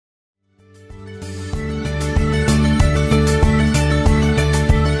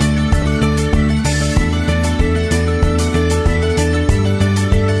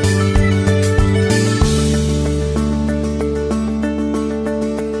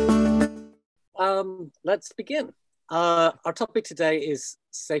Let's begin. Our topic today is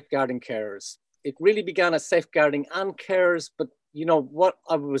safeguarding carers. It really began as safeguarding and carers, but you know what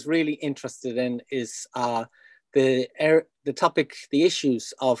I was really interested in is the topic, the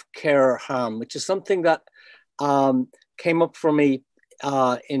issues of carer harm, which is something that came up for me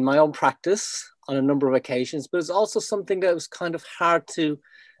in my own practice on a number of occasions, but it's also something that was kind of hard to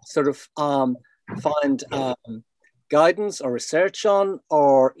sort of find guidance or research on,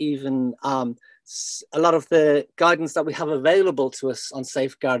 or even a lot of the guidance that we have available to us on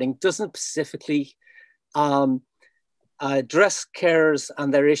safeguarding doesn't specifically address carers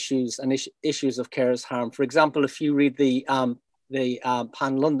and their issues and issues of carers harm. For example, if you read the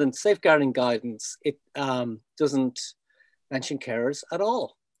Pan London safeguarding guidance, it doesn't mention carers at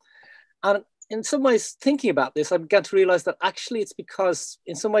all. And in some ways, thinking about this, I began to realize that actually it's because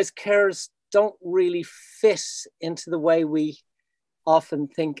in some ways carers don't really fit into the way we often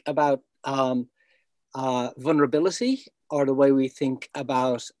think about vulnerability, or the way we think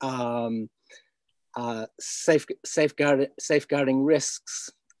about safeguarding risks.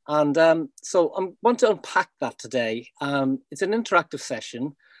 And so I want to unpack that today. It's an interactive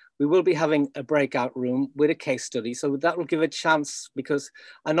session. We will be having a breakout room with a case study. So that will give a chance, because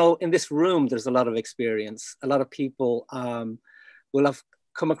I know in this room, there's a lot of experience. A lot of people will have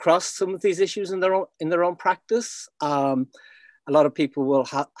come across some of these issues in their own practice. A lot of people will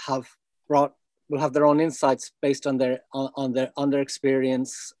have their own insights based on their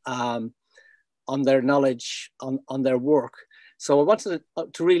experience, on their knowledge, on their work. So I wanted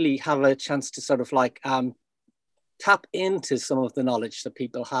to really have a chance to sort of like tap into some of the knowledge that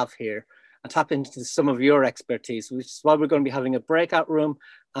people have here and tap into some of your expertise, which is why we're going to be having a breakout room,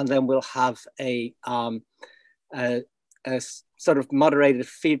 and then we'll have a sort of moderated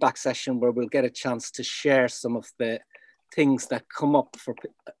feedback session where we'll get a chance to share some of the things that come up for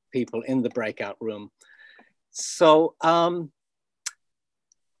people in the breakout room. So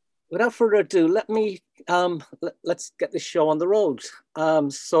without further ado, let's get this show on the road.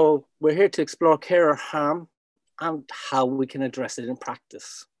 So we're here to explore carer harm and how we can address it in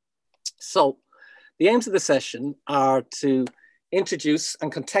practice. So the aims of the session are to introduce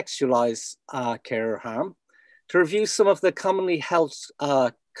and contextualize carer harm, to review some of the commonly held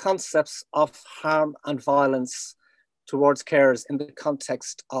concepts of harm and violence towards carers in the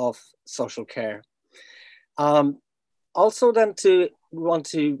context of social care. Also then we want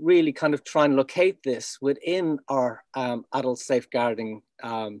to really kind of try and locate this within our adult safeguarding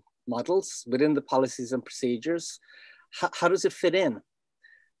models, within the policies and procedures. How does it fit in?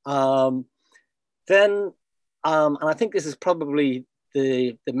 And I think this is probably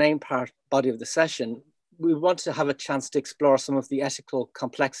the main body of the session. We want to have a chance to explore some of the ethical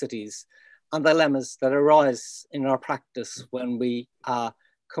complexities and dilemmas that arise in our practice when we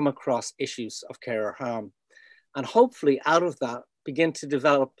come across issues of carer harm. And hopefully out of that, begin to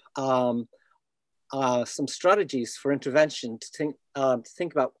develop some strategies for intervention to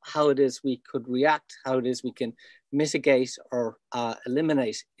think about how it is we could react, how it is we can mitigate or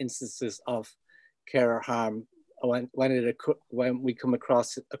eliminate instances of carer harm when we come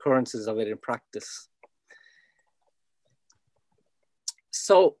across occurrences of it in practice.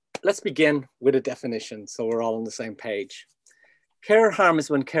 So let's begin with a definition so we're all on the same page. Carer harm is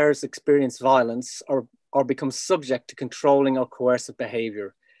when carers experience violence or become subject to controlling or coercive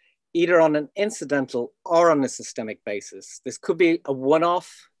behaviour, either on an incidental or on a systemic basis. This could be a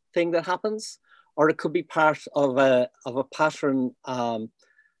one-off thing that happens, or it could be part of a pattern of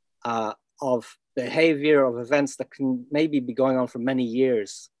behaviour, of events that can maybe be going on for many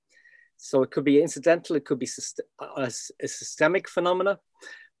years. So it could be incidental, it could be a systemic phenomena,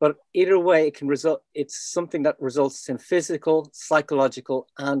 but either way, it's something that results in physical, psychological,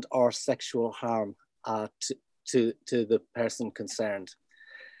 and or sexual harm to the person concerned.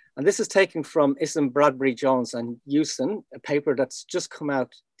 And this is taken from Issam Bradbury Jones and Hewson, a paper that's just come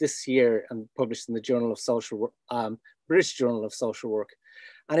out this year and published in the Journal of Social Work, British Journal of Social Work.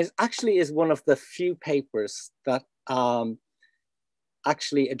 And it actually is one of the few papers that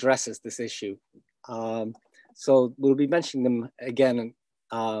actually addresses this issue. So we'll be mentioning them again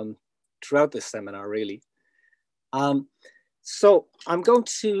throughout this seminar, really. So I'm going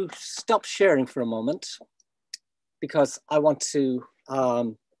to stop sharing for a moment because I want to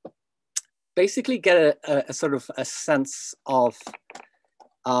basically get a sort of a sense of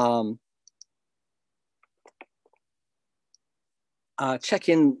check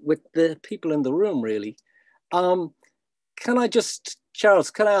in with the people in the room, really. Can I just,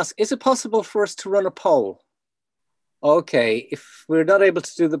 Charles, can I ask, is it possible for us to run a poll? Okay, if we're not able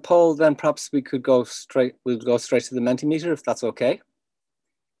to do the poll, then perhaps we could we'll go straight to the Mentimeter, if that's okay.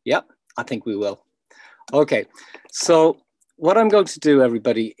 Yep, I think we will. Okay, so what I'm going to do,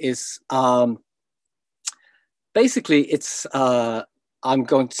 everybody, is basically it's I'm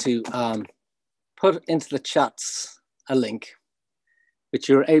going to put into the chats a link which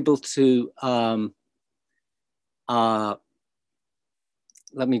you're able to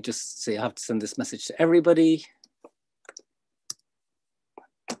let me just see, I have to send this message to everybody.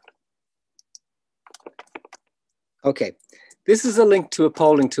 Okay, this is a link to a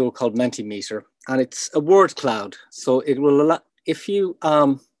polling tool called Mentimeter, and it's a word cloud. So it will allow, if you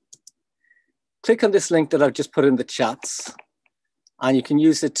click on this link that I've just put in the chats, and you can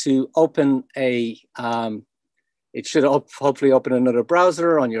use it to open a, it should hopefully open another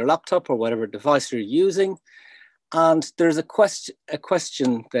browser on your laptop or whatever device you're using. And there's a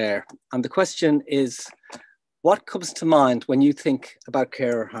question there. And the question is, what comes to mind when you think about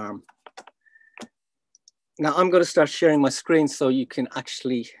care or harm? Now I'm going to start sharing my screen so you can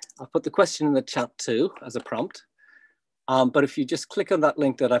actually, I'll put the question in the chat too as a prompt. But if you just click on that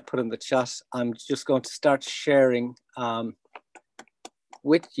link that I put in the chat, I'm just going to start sharing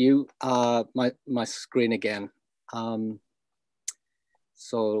with you my screen again.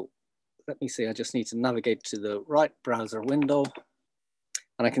 So let me see, I just need to navigate to the right browser window.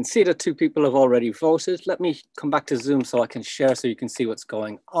 And I can see that 2 people have already voted. Let me come back to Zoom so I can share so you can see what's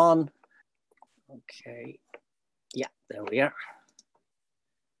going on. Okay, yeah, there we are.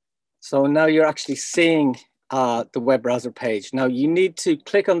 So now you're actually seeing the web browser page. Now you need to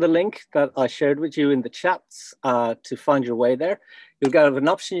click on the link that I shared with you in the chats to find your way there. You'll get an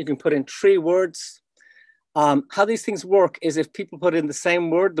option, you can put in 3 words. How these things work is if people put in the same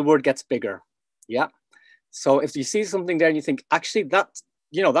word, the word gets bigger. Yeah. So if you see something there and you think, actually that's,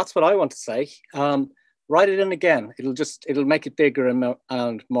 you know, that's what I want to say, write it in again. It'll make it bigger and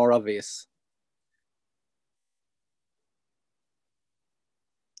more obvious.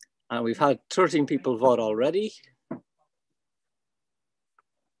 And we've had 13 people vote already.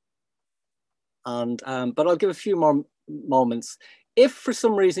 And but I'll give a few more moments. If for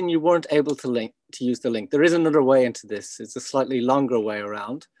some reason you weren't able to use the link, there is another way into this. It's a slightly longer way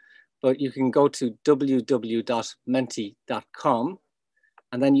around, but you can go to www.menti.com,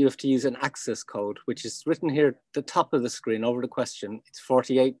 and then you have to use an access code, which is written here at the top of the screen over the question. It's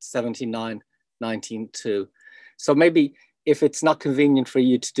 4879192. So maybe if it's not convenient for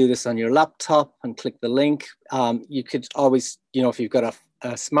you to do this on your laptop and click the link, you could always, you know, if you've got a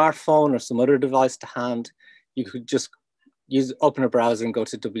smartphone or some other device to hand, you could just open a browser and go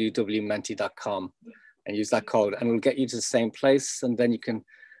to www.menti.com and use that code, and it'll get you to the same place, and then you can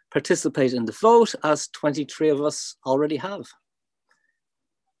participate in the vote, as 23 of us already have.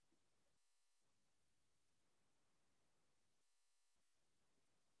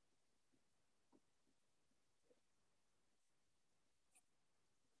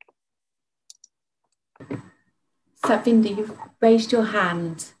 Satvinder, you've raised your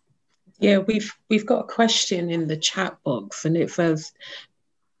hand. Yeah, we've got a question in the chat box, and it says,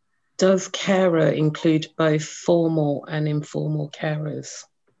 does carer include both formal and informal carers?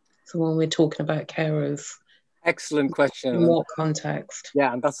 So when we're talking about carers, excellent question. In what context?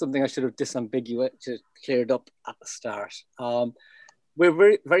 Yeah, and that's something I should have cleared up at the start.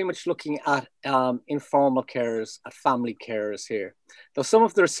 We're very much looking at informal carers, at family carers here. Though some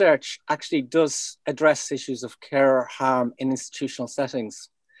of the research actually does address issues of care harm in institutional settings.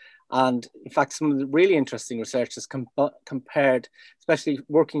 And in fact, some of the really interesting research has compared, especially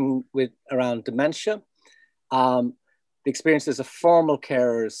working with around dementia, the experiences of formal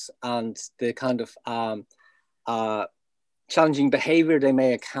carers and the kind of challenging behavior they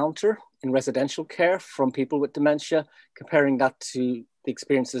may encounter in residential care from people with dementia, comparing that to the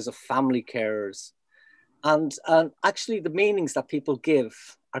experiences of family carers. And actually the meanings that people give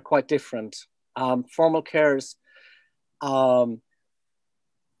are quite different. Formal carers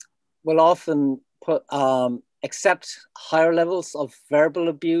will often accept higher levels of verbal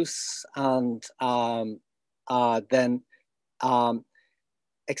abuse, and then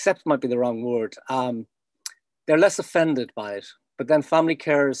accept might be the wrong word. They're less offended by it. But then family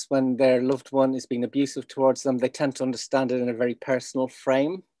carers, when their loved one is being abusive towards them, they tend to understand it in a very personal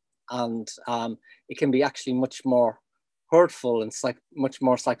frame. And it can be actually much more hurtful and much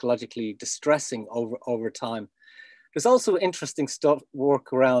more psychologically distressing over time. There's also interesting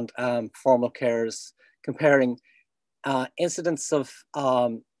work around formal carers, comparing incidents of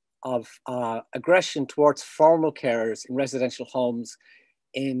aggression towards formal carers in residential homes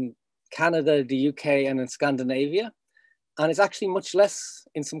in Canada, the UK, and in Scandinavia. And it's actually much less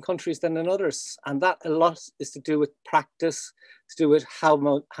in some countries than in others. And that a lot is to do with practice, to do with how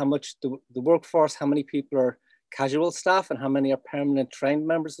much the workforce, how many people are casual staff and how many are permanent trained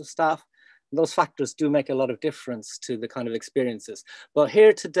members of staff. Those factors do make a lot of difference to the kind of experiences. But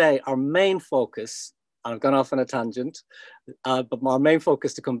here today, our main focus, and I've gone off on a tangent, but our main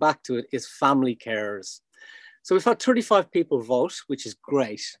focus, to come back to it, is family carers. So we've had 35 people vote, which is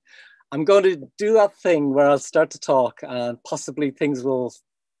great. I'm going to do that thing where I'll start to talk and possibly things will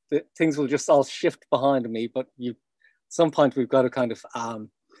just all shift behind me, but at some point we've got to kind of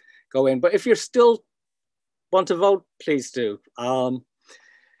go in. But if you're still want to vote, please do.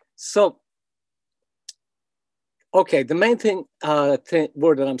 Okay, the main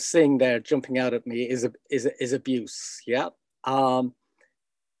word that I'm seeing there jumping out at me is abuse. Yeah.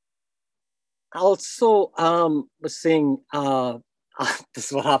 Also, we're seeing this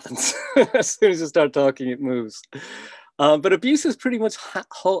is what happens as soon as you start talking, it moves. But abuse is pretty much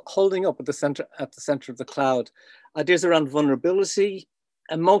holding up at the center of the cloud. Ideas around vulnerability,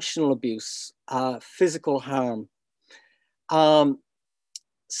 emotional abuse, physical harm,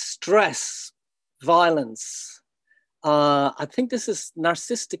 stress, violence. I think this is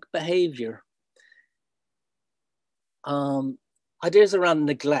narcissistic behavior. Ideas around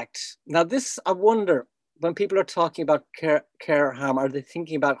neglect. Now this, I wonder, when people are talking about care harm, are they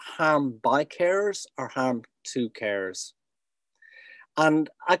thinking about harm by carers or harm to carers? And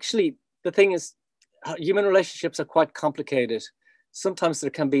actually, the thing is, human relationships are quite complicated. Sometimes there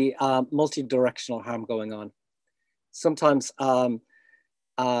can be multi-directional harm going on. Sometimes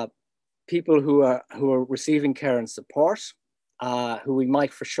people who are receiving care and support, who we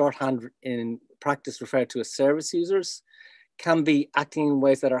might for shorthand in practice refer to as service users, can be acting in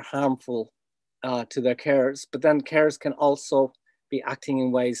ways that are harmful to their carers, but then carers can also be acting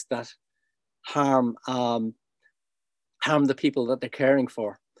in ways that harm the people that they're caring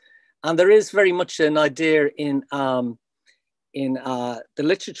for. And there is very much an idea in the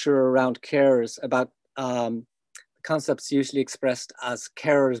literature around carers about concepts usually expressed as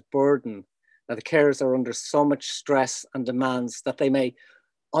carers' burden, that the carers are under so much stress and demands that they may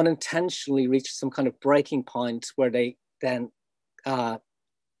unintentionally reach some kind of breaking point where they then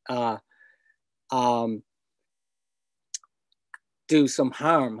do some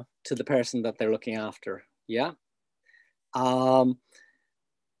harm to the person that they're looking after. Yeah.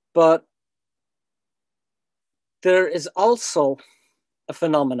 But there is also a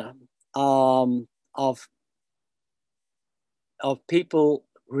phenomena of people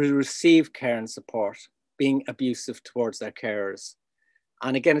who receive care and support being abusive towards their carers.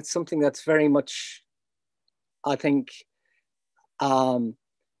 And again, it's something that's very much, I think,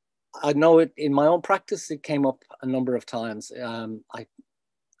 I know it in my own practice, it came up a number of times.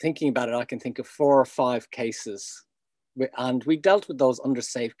 Thinking about it, I can think of 4 or 5 cases, and we dealt with those under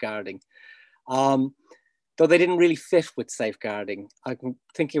safeguarding, though they didn't really fit with safeguarding. I'm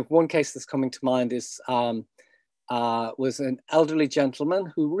thinking of one case that's coming to mind is was an elderly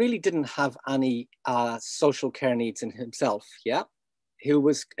gentleman who really didn't have any social care needs in himself. Yeah, who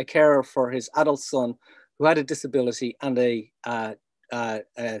was a carer for his adult son who had a disability and a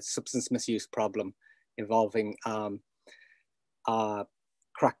substance misuse problem involving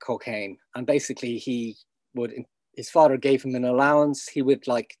crack cocaine. And basically his father gave him an allowance. He would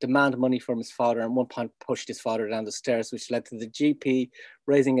like demand money from his father, and at one point pushed his father down the stairs, which led to the GP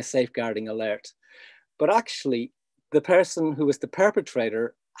raising a safeguarding alert. But actually, the person who was the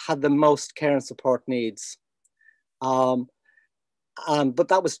perpetrator had the most care and support needs. But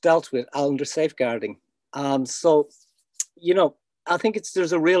that was dealt with under safeguarding. So, you know, I think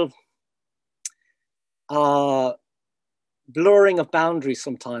there's a real blurring of boundaries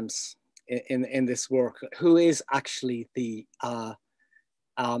sometimes in this work. Who is actually the,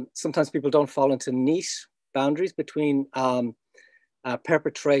 sometimes people don't fall into neat boundaries between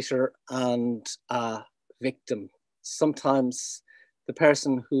perpetrator and victim. Sometimes the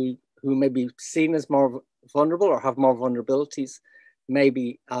person who may be seen as more vulnerable or have more vulnerabilities may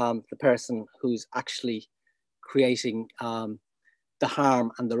be the person who's actually creating the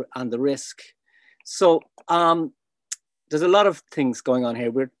harm and the risk. So there's a lot of things going on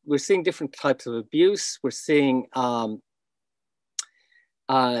here. We're seeing different types of abuse. We're seeing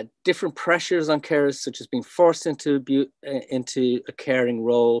different pressures on carers, such as being forced into a caring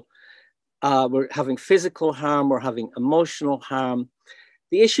role. We're having physical harm. We're having emotional harm.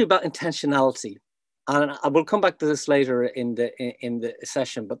 The issue about intentionality, and I will come back to this later in the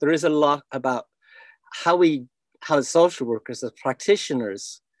session, but there is a lot about how as social workers, as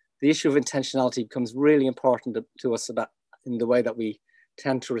practitioners, the issue of intentionality becomes really important to us about in the way that we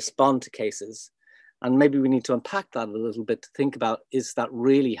tend to respond to cases. And maybe we need to unpack that a little bit to think about, is that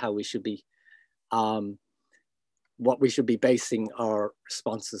really how we should be, what we should be basing our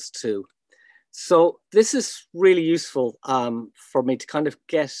responses to? So this is really useful for me to kind of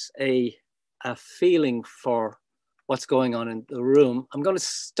get a a feeling for what's going on in the room, I'm going to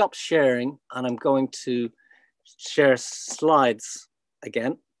stop sharing and I'm going to share slides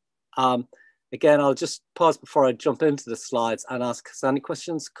again. Again, I'll just pause before I jump into the slides and ask, has any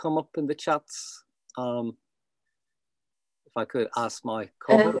questions come up in the chats? If I could ask my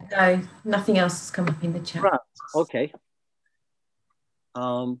co-host. No, nothing else has come up in the chat. Right. Okay.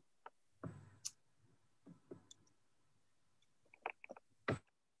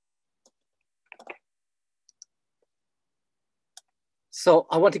 So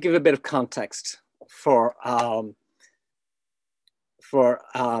I want to give a bit of context for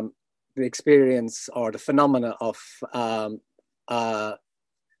the experience or the phenomena of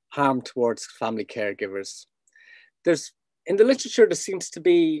harm towards family caregivers. In the literature, there seems to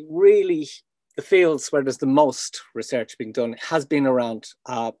be really the fields where there's the most research being done has been around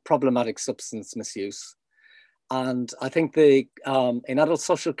problematic substance misuse. And I think in adult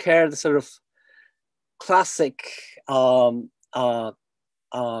social care, the sort of classic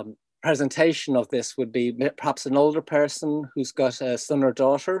presentation of this would be perhaps an older person who's got a son or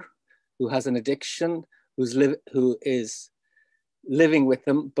daughter who has an addiction, who is living with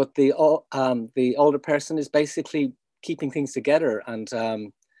them, but the older person is basically keeping things together and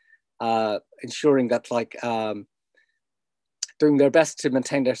ensuring that, like, doing their best to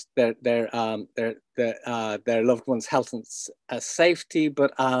maintain their loved one's health and safety,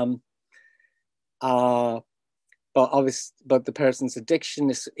 but the person's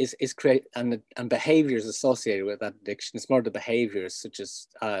addiction is create and behaviors associated with that addiction. It's more the behaviors such as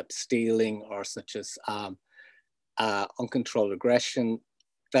stealing or such as uncontrolled aggression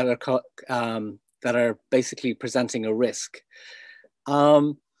that are basically presenting a risk.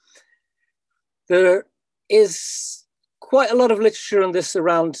 There is quite a lot of literature on this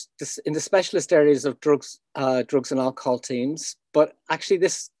around this in the specialist areas of drugs and alcohol teams, but actually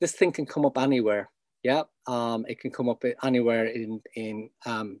this thing can come up anywhere. Yeah, it can come up anywhere in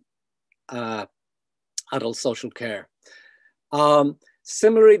adult social care.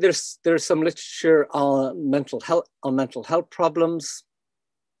 Similarly, there's some literature on mental health problems,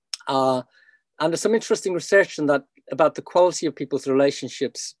 and there's some interesting research on that about the quality of people's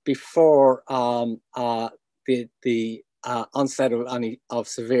relationships before the onset of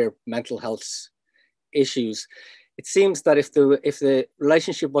severe mental health issues. It seems that if the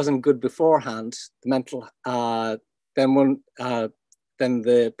relationship wasn't good beforehand, then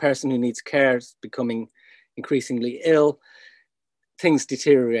the person who needs care is becoming increasingly ill. Things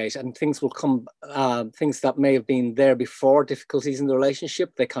deteriorate, and things will come. Things that may have been there before, difficulties in the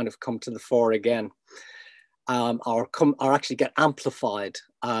relationship, they kind of come to the fore again, or actually get amplified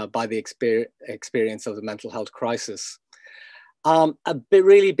by the experience of the mental health crisis. A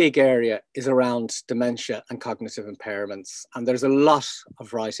really big area is around dementia and cognitive impairments, and there's a lot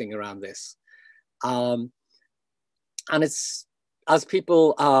of writing around this. And it's as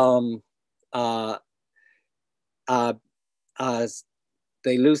people as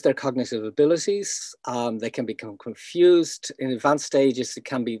they lose their cognitive abilities, they can become confused. In advanced stages, it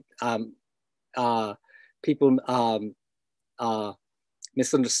can be people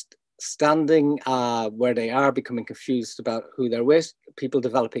misunderstanding where they are, becoming confused about who they're with, people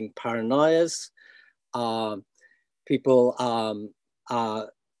developing paranoias, people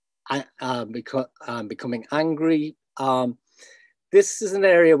becoming angry. This is an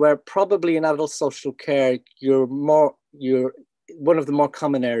area where probably in adult social care, you're one of the more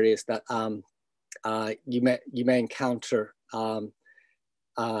common areas that you may encounter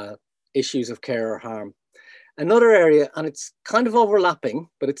issues of care or harm. Another area, and it's kind of overlapping,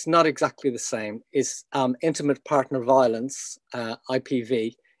 but it's not exactly the same, is intimate partner violence,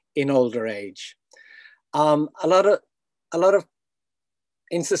 IPV, in older age. A lot of,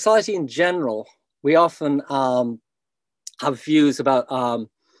 in society in general, we often have views about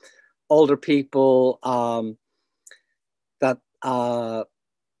older people that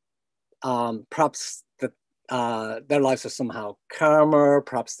perhaps that their lives are somehow calmer,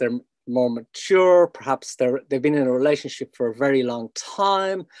 perhaps they're more mature, perhaps they've been in a relationship for a very long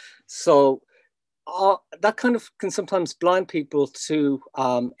time. So that kind of can sometimes blind people to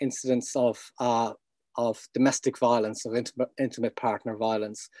incidents of domestic violence, of intimate partner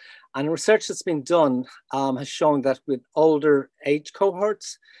violence. And research that's been done has shown that with older age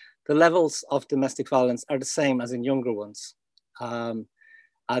cohorts, the levels of domestic violence are the same as in younger ones. The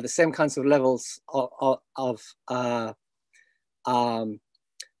same kinds of levels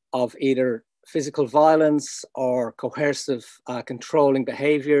of either physical violence or coercive controlling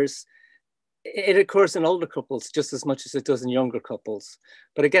behaviors. It occurs in older couples just as much as it does in younger couples.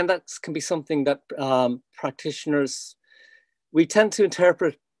 But again, that can be something that practitioners, we tend to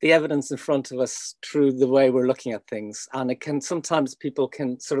interpret the evidence in front of us through the way we're looking at things. And it can, sometimes people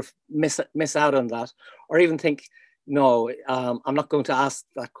can sort of miss out on that, or even think, no, I'm not going to ask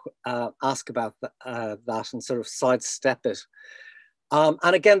about that, and sort of sidestep it.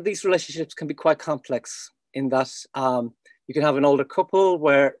 And again, these relationships can be quite complex in that you can have an older couple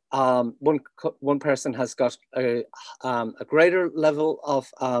where one person has got a greater level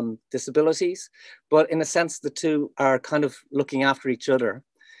of disabilities, but in a sense, the two are kind of looking after each other.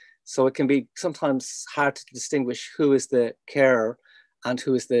 So it can be sometimes hard to distinguish who is the carer and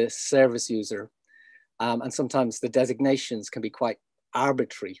who is the service user. And sometimes the designations can be quite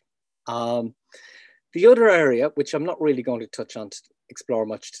arbitrary. The other area, which I'm not really going to touch on to explore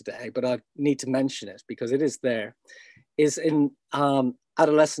much today, but I need to mention it because it is there, is in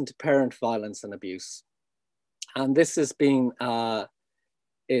adolescent to parent violence and abuse. And this has been,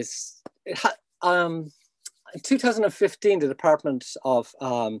 in 2015, the Department of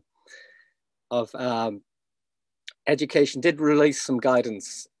Education did release some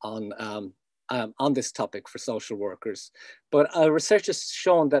guidance on this topic for social workers. But research has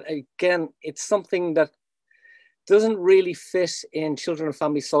shown that, again, it's something that doesn't really fit in children and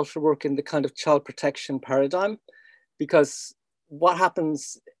family social work in the kind of child protection paradigm, because what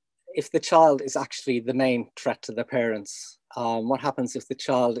happens if the child is actually the main threat to their parents? What happens if the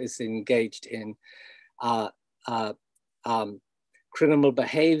child is engaged in criminal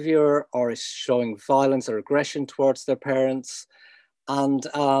behaviour or is showing violence or aggression towards their parents? And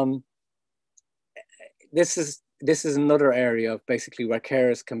this is another area of basically where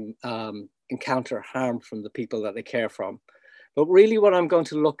carers can encounter harm from the people that they care from. But really what I'm going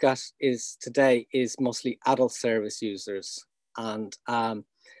to look at today is mostly adult service users, and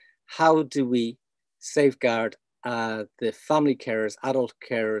how do we safeguard the family carers, adult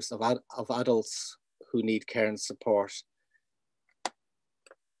carers of adults who need care and support.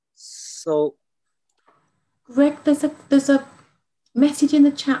 So, Greg, there's a message in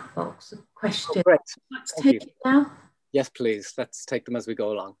the chat box, a question. Oh, great. Let's take it now. Yes, please. Let's take them as we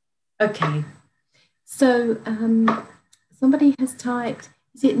go along. Okay. So somebody has typed,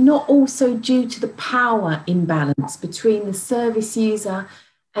 is it not also due to the power imbalance between the service user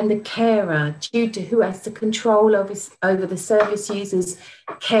and the carer, due to who has the control over the service user's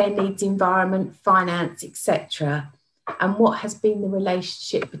care needs, environment, finance, etc.? And what has been the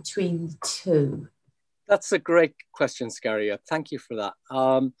relationship between the two? That's a great question, Scaria. Thank you for that.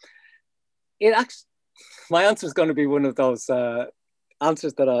 My answer is going to be one of those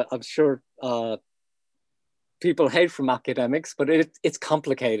answers that I'm sure people hate from academics, but it's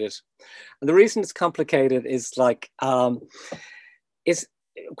complicated. And the reason it's complicated is is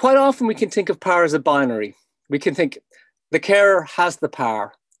quite often we can think of power as a binary. We can think the carer has the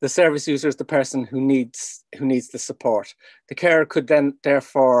power. The service user is the person who needs the support. The carer could then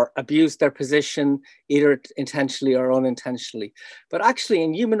therefore abuse their position, either intentionally or unintentionally. But actually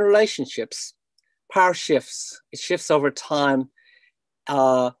in human relationships, power shifts. It shifts over time.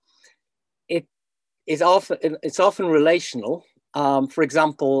 It's often relational. For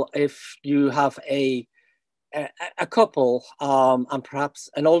example, if you have a couple, and perhaps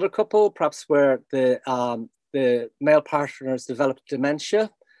an older couple, perhaps where the male partner has developed dementia,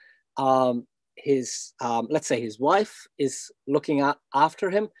 let's say his wife is looking after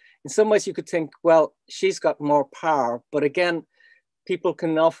him. In some ways you could think, well, she's got more power, but again, people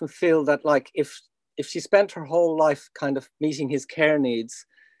can often feel that if she spent her whole life kind of meeting his care needs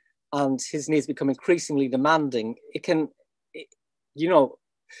and his needs become increasingly demanding,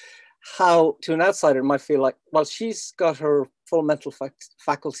 how to an outsider it might feel like, well, she's got her full mental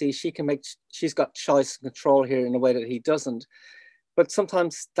faculty, she's got choice and control here in a way that he doesn't. But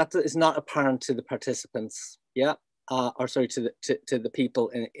sometimes that is not apparent to the participants, to the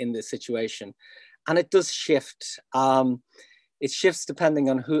people in this situation. And it does shift. It shifts depending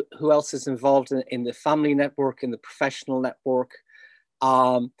on who else is involved in the family network, in the professional network.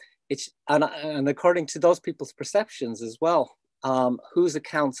 And according to those people's perceptions as well, whose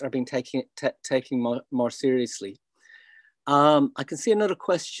accounts are being taken more seriously. I can see another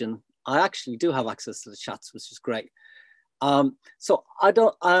question. I actually do have access to the chats, which is great. So I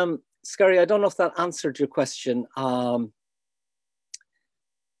don't, Scary, I don't know if that answered your question,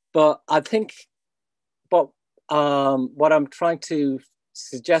 but I think, what I'm trying to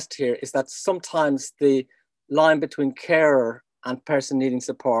suggest here is that sometimes the line between carer and person needing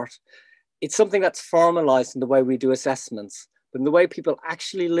support, it's something that's formalized in the way we do assessments, but in the way people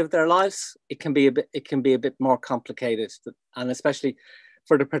actually live their lives, it can be a bit more complicated, and especially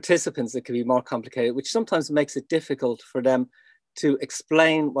for the participants, it can be more complicated, which sometimes makes it difficult for them to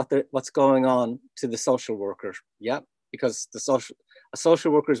explain what's going on to the social worker. Yeah, because As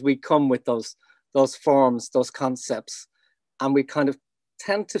social workers, we come with those forms, those concepts, and we kind of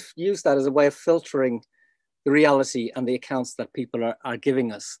tend to use that as a way of filtering the reality and the accounts that people are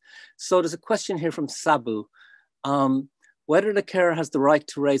giving us. So there's a question here from Sabu. Whether the carer has the right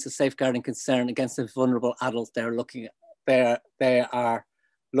to raise a safeguarding concern against the vulnerable adult they are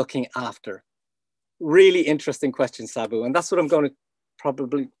looking after. Really interesting question, Sabu. And that's what I'm going to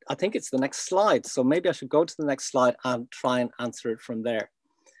probably, I think it's the next slide. So maybe I should go to the next slide and try and answer it from there.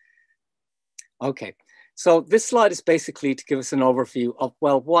 Okay, so this slide is basically to give us an overview of,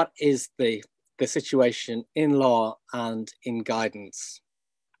 well, what is the situation in law and in guidance.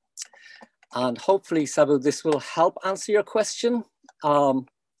 And hopefully, Sabu, this will help answer your question, or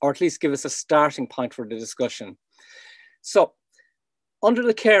at least give us a starting point for the discussion. So under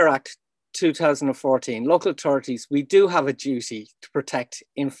the Care Act 2014, local authorities, we do have a duty to protect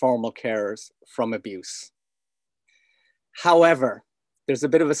informal carers from abuse. However, there's a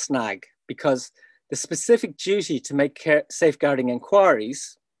bit of a snag because the specific duty to make safeguarding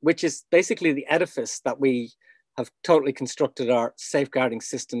inquiries, which is basically the edifice that we have totally constructed our safeguarding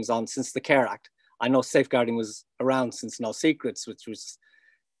systems on since the Care Act. I know safeguarding was around since No Secrets, which was,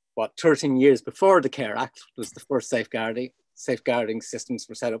 what, 13 years before the Care Act was the first safeguarding systems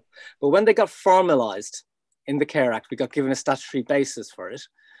were set up. But when they got formalized in the Care Act, we got given a statutory basis for it.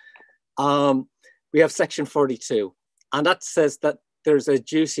 We have section 42, and that says that there's a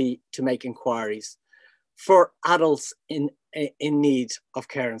duty to make inquiries for adults in need of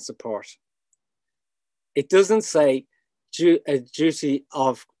care and support. It doesn't say a duty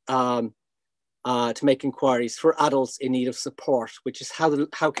of to make inquiries for adults in need of support, which is how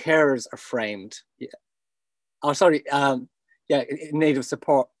carers are framed. Yeah. Oh, sorry. Yeah, in need of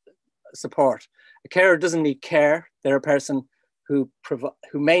support. A carer doesn't need care. They're a person who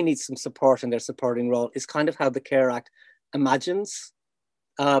may need some support in their supporting role. Is kind of how the Care Act imagines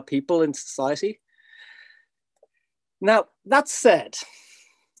people in society. Now, that said,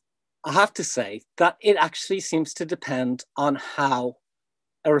 I have to say that it actually seems to depend on how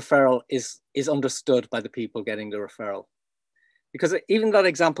a referral is understood by the people getting the referral. Because even that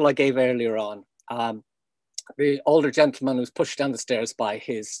example I gave earlier on, the older gentleman who was pushed down the stairs by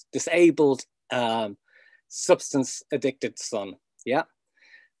his disabled, substance addicted son, yeah?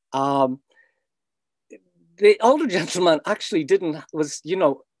 The older gentleman actually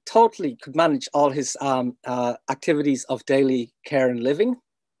totally could manage all his activities of daily care and living.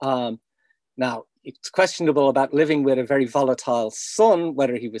 Now, it's questionable about living with a very volatile son,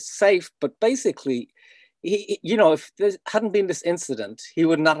 whether he was safe, but basically, if there hadn't been this incident, he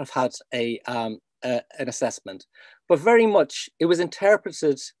would not have had an assessment. But very much, it was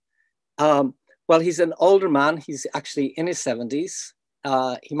interpreted, well, he's an older man, he's actually in his 70s.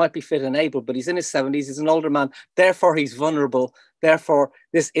 He might be fit and able, but he's in his 70s, he's an older man, therefore he's vulnerable, therefore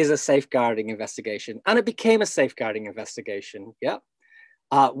this is a safeguarding investigation. And it became a safeguarding investigation, yeah,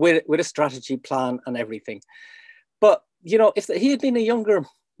 with a strategy plan and everything. But, if he had been a younger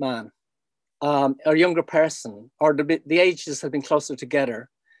man or younger person, or the ages had been closer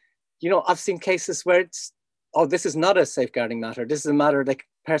together, I've seen cases where it's, oh, this is not a safeguarding matter. This is a matter that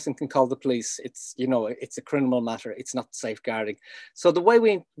person can call the police. It's, it's a criminal matter. It's not safeguarding. So the way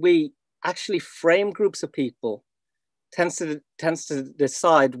we actually frame groups of people tends to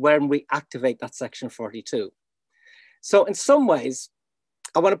decide when we activate that section 42. So in some ways,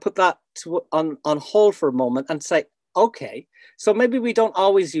 I want to put that on hold for a moment and say, okay, so maybe we don't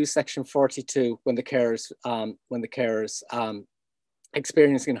always use section 42 when the carers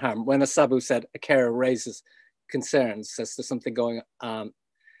experiencing harm. When, as Sabu said, a carer raises concerns, says there's something going on,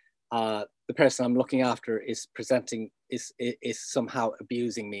 the person I'm looking after is somehow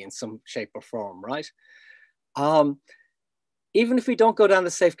abusing me in some shape or form, right? Even if we don't go down the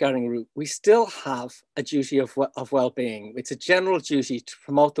safeguarding route, we still have a duty of well-being. It's a general duty to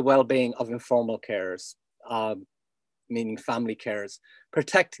promote the well-being of informal carers, meaning family carers,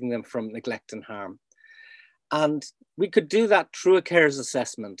 protecting them from neglect and harm. And we could do that through a carers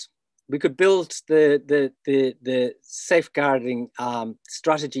assessment. We could build the safeguarding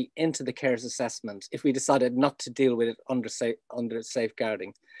strategy into the carers assessment if we decided not to deal with it under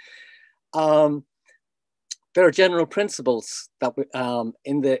safeguarding. There are general principles that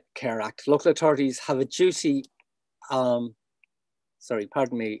in the Care Act. Local authorities have a duty. Sorry,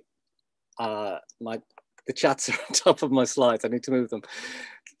 pardon me. The chats are on top of my slides. I need to move them.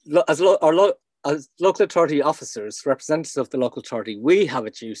 As local authority officers, representatives of the local authority, we have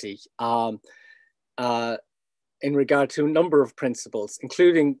a duty in regard to a number of principles,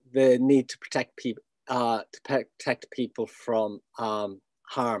 including the need to protect people from harm.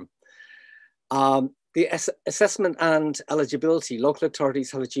 The assessment and eligibility, local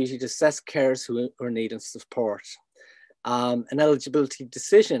authorities have a duty to assess carers who are in need of support. An eligibility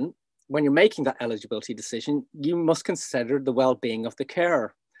decision, when you're making that eligibility decision, you must consider the well-being of the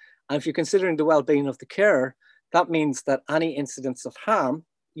carer. And if you're considering the well-being of the carer, that means that any incidents of harm,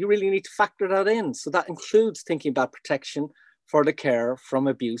 you really need to factor that in. So that includes thinking about protection for the carer from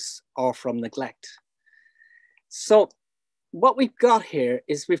abuse or from neglect. So what we've got here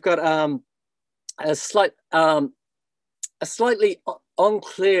is we've got a slightly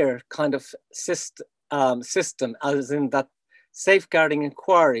unclear kind of system, as in that safeguarding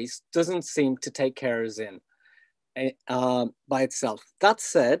inquiries doesn't seem to take carers in by itself. That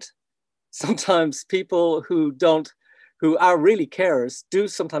said, sometimes people who are really carers do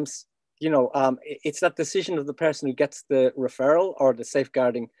sometimes, it's that decision of the person who gets the referral or the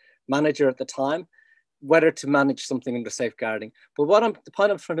safeguarding manager at the time, whether to manage something under safeguarding. But the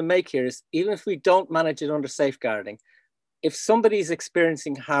point I'm trying to make here is, even if we don't manage it under safeguarding, if somebody's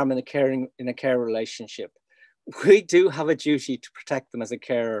experiencing harm in a care relationship, we do have a duty to protect them as a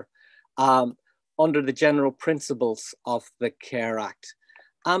carer under the general principles of the Care Act.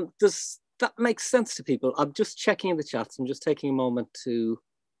 Does that make sense to people? I'm just checking in the chats. I'm just taking a moment to.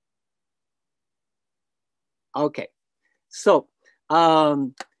 Okay, so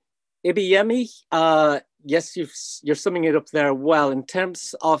Ibiyemi, yes, you're summing it up there well. In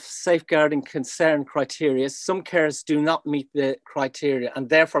terms of safeguarding concern criteria, some carers do not meet the criteria and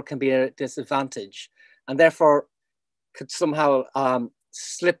therefore can be a disadvantage, and therefore could somehow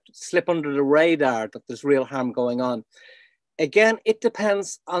slip under the radar that there's real harm going on. Again, it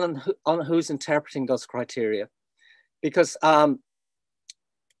depends on who's interpreting those criteria, because the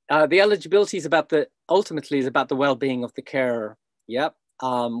eligibility is ultimately is about the well-being of the carer. Yeah.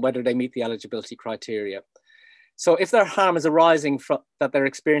 Whether they meet the eligibility criteria. So if their harm is arising from, that they're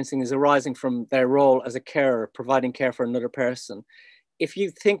experiencing is arising from their role as a carer, providing care for another person, if you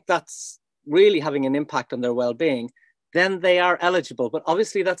think that's really having an impact on their well-being, then they are eligible. But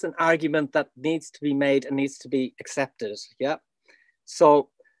obviously that's an argument that needs to be made and needs to be accepted, yeah? So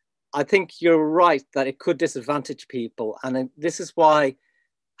I think you're right that it could disadvantage people. And this is why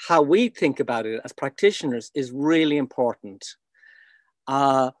how we think about it as practitioners is really important.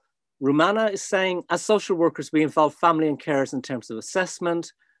 Rumana is saying, as social workers, we involve family and carers in terms of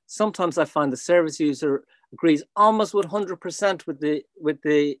assessment. Sometimes I find the service user agrees almost 100% with the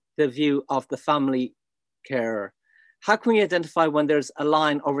view of the family carer. How can we identify when there's a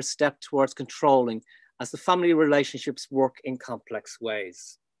line overstepped towards controlling, as the family relationships work in complex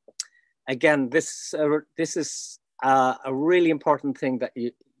ways? Again, this is a really important thing that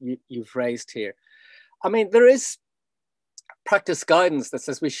you've raised here. I mean, there is practice guidance that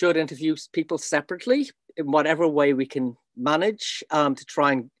says we should interview people separately in whatever way we can manage to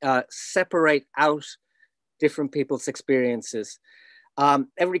try and separate out different people's experiences.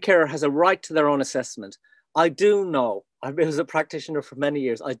 Every carer has a right to their own assessment. I do know, I've been as a practitioner for many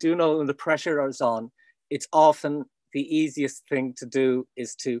years, I do know when the pressure is on, it's often the easiest thing to do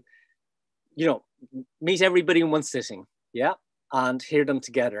is to, meet everybody in one sitting, yeah, and hear them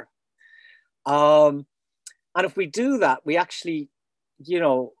together. And if we do that, we actually,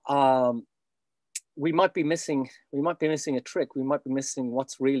 we might be missing a trick. We might be missing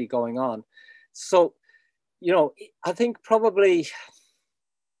what's really going on. So, I think probably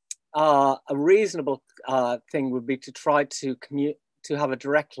a reasonable thing would be to try to have a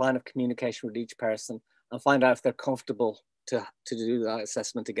direct line of communication with each person and find out if they're comfortable to do that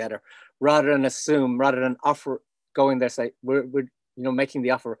assessment together, rather than offer, going there, say, we're making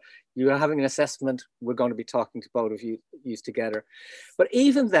the offer, you're having an assessment, we're going to be talking to both of you together. But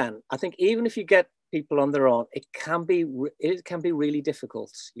even then, I think even if you get people on their own, it can be really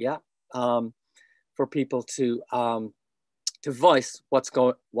difficult, yeah, for people to voice what's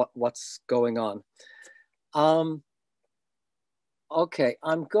going on. Okay,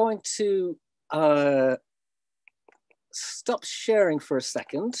 I'm going to stop sharing for a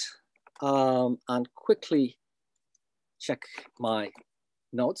second and quickly check my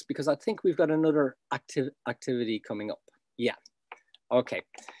notes, because I think we've got another activity coming up. Yeah, okay.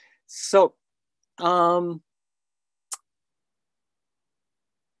 So I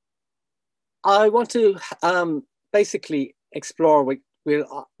want to basically explore with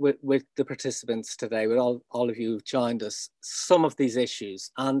the participants today, with all of you who've joined us, some of these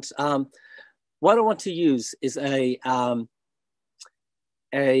issues. And what I want to use is a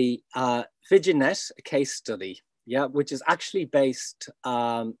Viginette, a case study, yeah, which is actually based,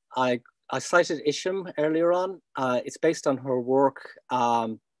 I cited Isham earlier on. It's based on her work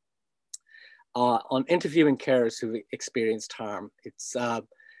on interviewing carers who experienced harm. It's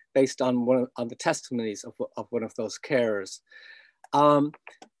based on the testimonies of one of those carers.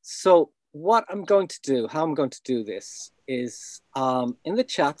 So what I'm going to do, how I'm going to do this is in the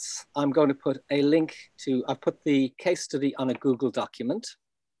chats, I'm going to put a link to, I've put the case study on a Google document.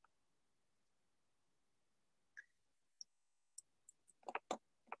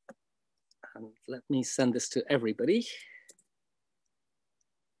 And let me send this to everybody.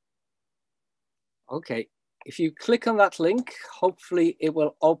 Okay, if you click on that link, hopefully it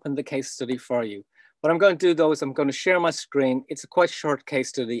will open the case study for you. What I'm going to do though is I'm going to share my screen. It's a quite short case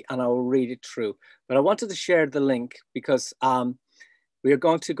study and I will read it through. But I wanted to share the link because we are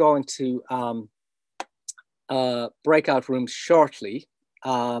going to go into breakout rooms shortly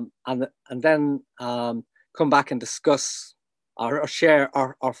and then come back and discuss or share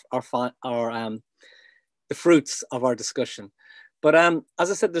the fruits of our discussion. But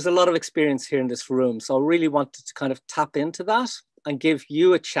as I said, there's a lot of experience here in this room. So I really wanted to kind of tap into that and give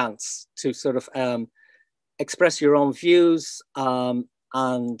you a chance to sort of express your own views and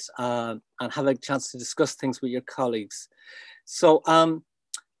have a chance to discuss things with your colleagues. So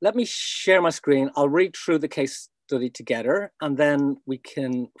let me share my screen. I'll read through the case study together, and then we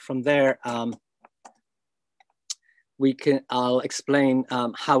can, from there, I'll explain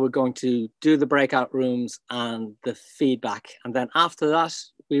how we're going to do the breakout rooms and the feedback. And then after that,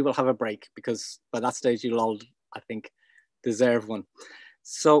 we will have a break because by that stage, you'll all, I think, deserve one.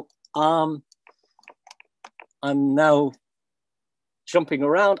 So I'm now jumping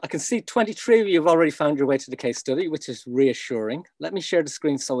around. I can see 23 of you have already found your way to the case study, which is reassuring. Let me share the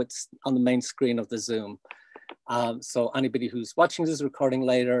screen so it's on the main screen of the Zoom. So anybody who's watching this recording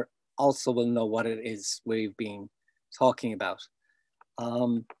later also will know what it is we've been talking about.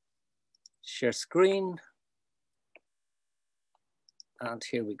 Share screen. And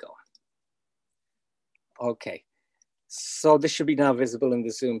here we go. Okay, so this should be now visible in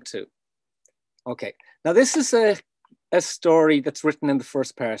the Zoom too. Okay, now this is a story that's written in the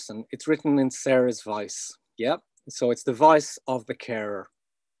first person. It's written in Sarah's voice, yeah? So it's the voice of the carer.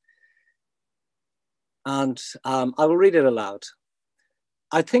 And I will read it aloud.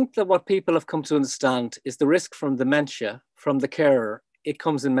 I think that what people have come to understand is the risk from dementia, from the carer. It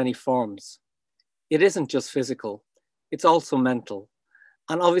comes in many forms. It isn't just physical, it's also mental.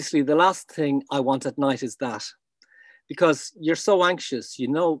 And obviously the last thing I want at night is that, because you're so anxious, you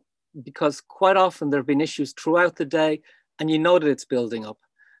know, because quite often there have been issues throughout the day and you know that it's building up.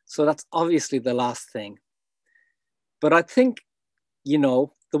 So that's obviously the last thing. But I think, you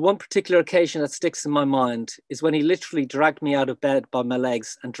know, the one particular occasion that sticks in my mind is when he literally dragged me out of bed by my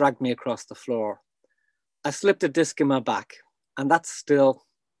legs and dragged me across the floor. I slipped a disc in my back, and that's still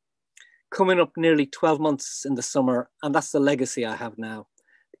coming up nearly 12 months in the summer. And that's the legacy I have now,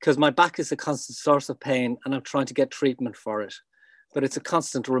 because my back is a constant source of pain and I'm trying to get treatment for it, but it's a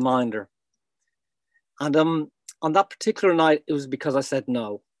constant reminder. And on that particular night, it was because I said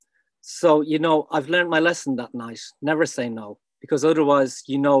no. So, you know, I've learned my lesson that night, never say no, because otherwise,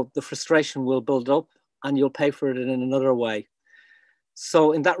 you know, the frustration will build up and you'll pay for it in another way.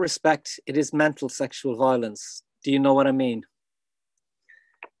 So in that respect, it is mental sexual violence. Do you know what I mean?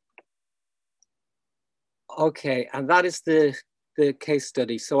 Okay, and that is the case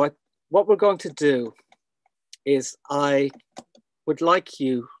study. So what we're going to do is I would like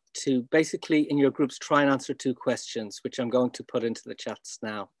you to basically in your groups try and answer 2 questions, which I'm going to put into the chats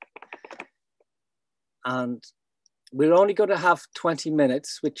now. And we're only going to have 20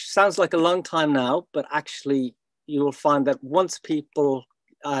 minutes, which sounds like a long time now, but actually you will find that once people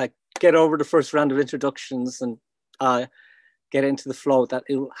get over the first round of introductions and get into the flow, that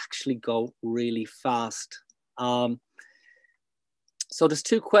it will actually go really fast. So there's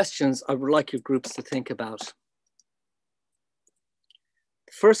 2 questions I would like your groups to think about.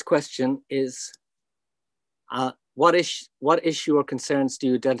 The first question is, what issue or concerns do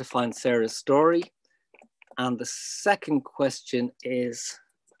you identify in Sarah's story? And the second question is,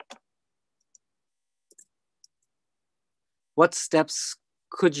 what steps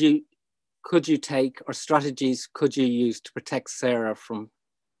could you take or strategies could you use to protect Sarah from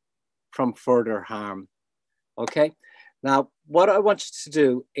further harm? Okay, now what I want you to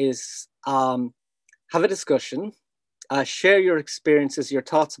do is have a discussion, share your experiences, your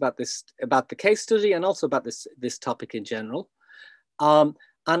thoughts about this, about the case study, and also about this topic in general.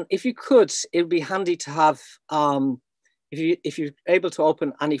 And if you could, it would be handy to have, if you're able to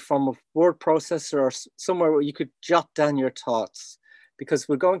open any form of word processor or somewhere where you could jot down your thoughts, because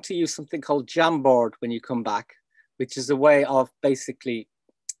we're going to use something called Jamboard when you come back, which is a way of basically,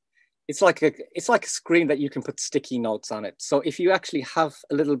 it's like a screen that you can put sticky notes on it. So if you actually have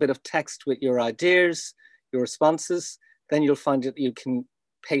a little bit of text with your ideas, your responses, then you'll find that you can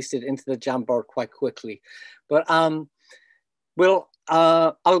pasted into the Jamboard quite quickly. But I'll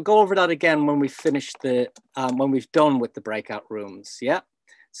go over that again when we finish when we've done with the breakout rooms. Yeah.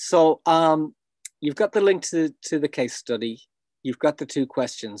 So you've got the link to the case study. You've got the 2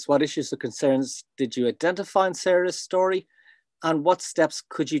 questions. What issues or concerns did you identify in Sarah's story? And what steps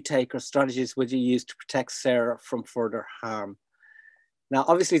could you take or strategies would you use to protect Sarah from further harm? Now,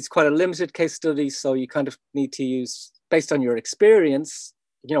 obviously, it's quite a limited case study, so you kind of need to use, based on your experience,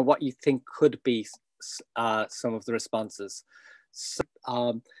 you know, what you think could be some of the responses. So,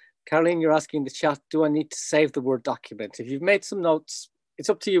 Caroline, you're asking in the chat, do I need to save the Word document? If you've made some notes, it's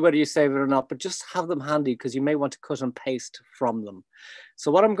up to you whether you save it or not, but just have them handy because you may want to cut and paste from them.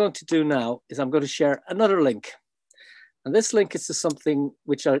 So what I'm going to do now is I'm going to share another link. And this link is to something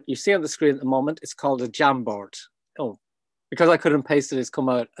which you see on the screen at the moment. It's called a Jamboard. Oh, because I couldn't paste it, it's come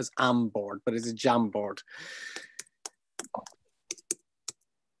out as Amboard, but it's a Jamboard.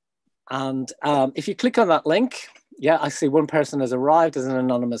 And if you click on that link, yeah, I see one person has arrived. There's an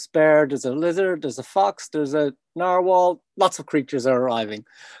anonymous bear, there's a lizard, there's a fox, there's a narwhal, lots of creatures are arriving.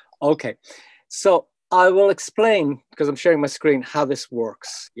 Okay, so I will explain, because I'm sharing my screen, how this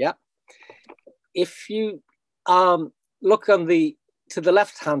works, yeah? If you look on to the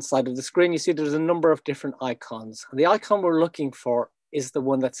left-hand side of the screen, you see there's a number of different icons. And the icon we're looking for is the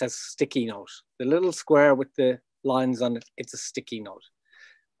one that says sticky note. The little square with the lines on it, it's a sticky note.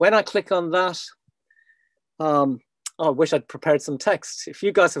 When I click on that, oh, I wish I'd prepared some text. If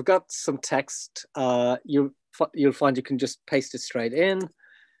you guys have got some text, you'll find you can just paste it straight in.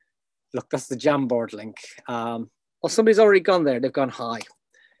 Look, that's the Jamboard link. Well, somebody's already gone there. They've gone hi.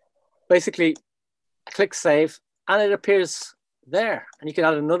 Basically, click save, and it appears there. And you can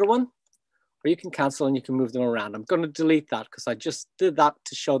add another one, or you can cancel and you can move them around. I'm going to delete that because I just did that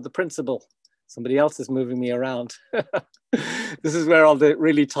to show the principle. Somebody else is moving me around. This is where all the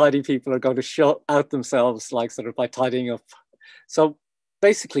really tidy people are going to show out themselves, like sort of by tidying up. So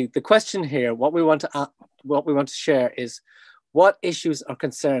basically, the question here, what we want to share is, what issues or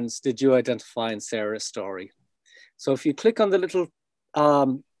concerns did you identify in Sarah's story? So if you click on the little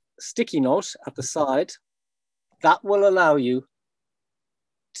sticky note at the side, that will allow you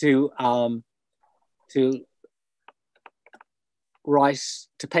to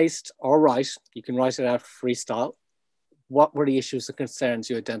paste or write. You can write it out freestyle. What were the issues or concerns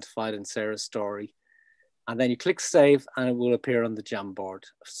you identified in Sarah's story? And then you click save and it will appear on the Jamboard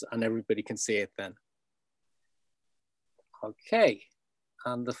and everybody can see it then. Okay,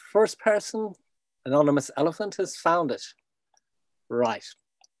 and the first person, Anonymous Elephant, has found it. Right,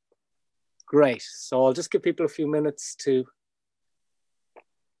 great. So I'll just give people a few minutes to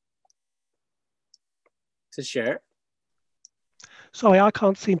share. Sorry, I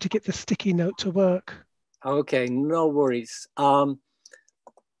can't seem to get the sticky note to work. Okay, no worries.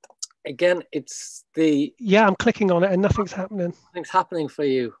 Again, it's the... Yeah, I'm clicking on it and nothing's happening. Nothing's happening for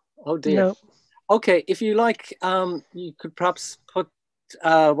you. Oh dear. No. Okay, if you like, you could perhaps put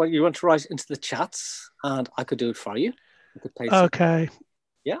what you want to write into the chats and I could do it for you. You could paste okay. It.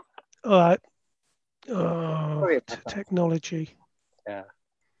 Yeah. All right. Oh, technology. Yeah.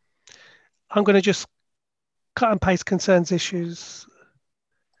 I'm going to just cut and paste concerns issues.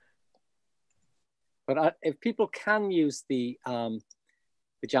 But if people can use the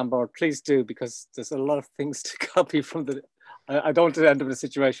Jamboard, please do, because there's a lot of things to copy from the... I don't want to end up in a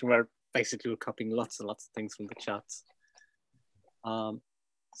situation where basically we're copying lots and lots of things from the chats.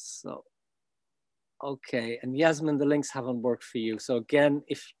 So, okay, and Yasmin, the links haven't worked for you. So again,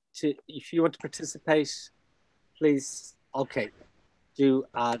 if you want to participate, please, okay, do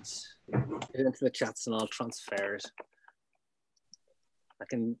add it into the chats and I'll transfer it. I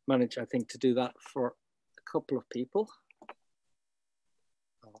can manage, I think, to do that for a couple of people.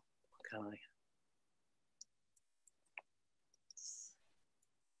 Oh, can I?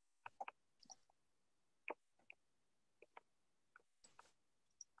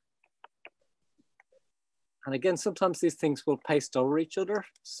 And again, sometimes these things will paste over each other.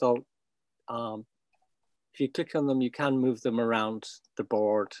 So if you click on them, you can move them around the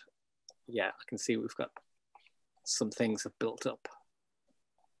board. Yeah, I can see we've got some things have built up.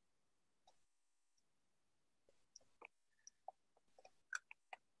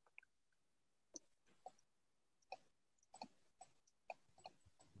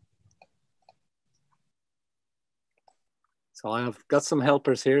 So I have got some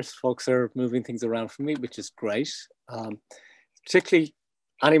helpers here. Folks are moving things around for me, which is great. Particularly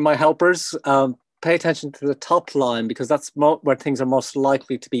any of my helpers, pay attention to the top line because that's where things are most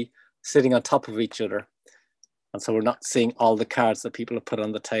likely to be sitting on top of each other. And so we're not seeing all the cards that people have put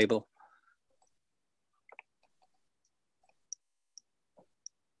on the table.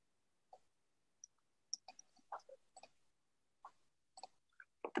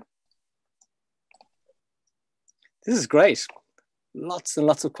 This is great. Lots and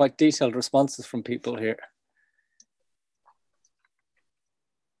lots of quite detailed responses from people here.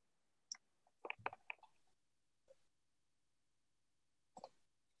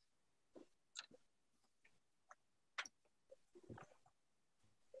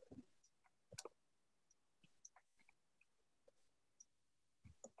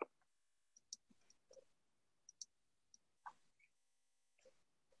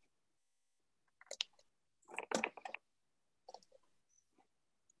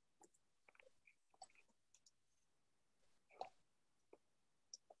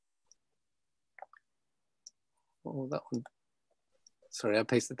 Oh, that one. Sorry, I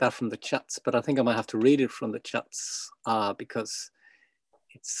pasted that from the chats, but I think I might have to read it from the chats because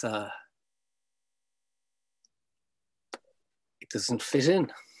it's it doesn't fit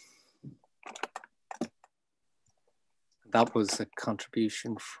in. That was a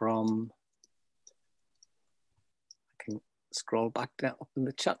contribution from, I can scroll back down up in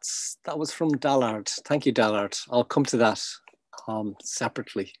the chats. That was from Dallard. Thank you, Dallard. I'll come to that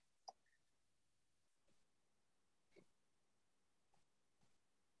separately.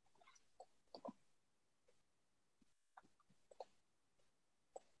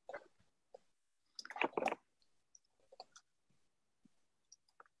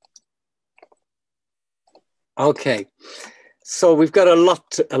 Okay, so we've got a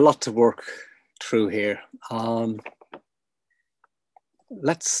lot to work through here.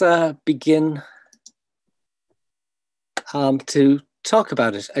 Let's begin to talk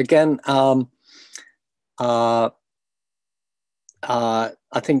about it again. I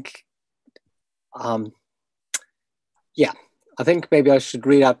think, yeah, I think maybe I should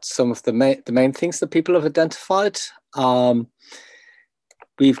read out some of the main things that people have identified.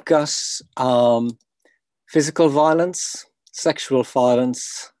 We've got physical violence, sexual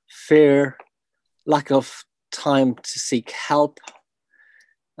violence, fear, lack of time to seek help,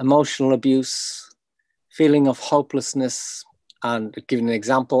 emotional abuse, feeling of hopelessness, and giving an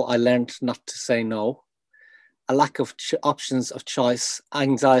example, I learned not to say no, a lack of options of choice,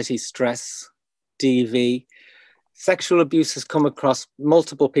 anxiety, stress, DV. Sexual abuse has come across,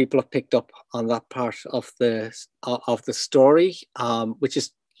 multiple people have picked up on that part of the story, which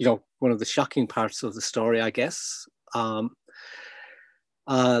is, you know, one of the shocking parts of the story, I guess.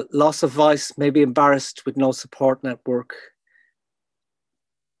 Loss of voice, maybe embarrassed with no support network.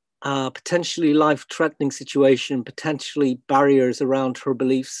 Potentially life-threatening situation, potentially barriers around her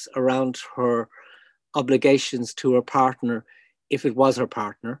beliefs, around her obligations to her partner, if it was her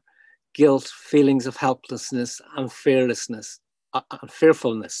partner. Guilt, feelings of helplessness and fearfulness,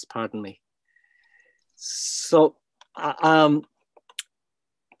 pardon me. So,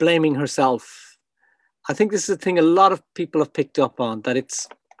 blaming herself. I think this is a thing a lot of people have picked up on, that it's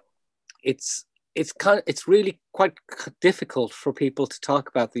really quite difficult for people to talk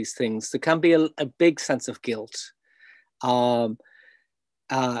about these things. There can be a big sense of guilt. There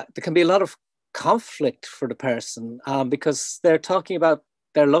can be a lot of conflict for the person because they're talking about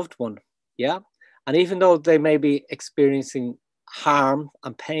their loved one, yeah? And even though they may be experiencing harm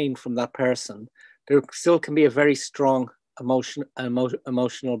and pain from that person, there still can be a very strong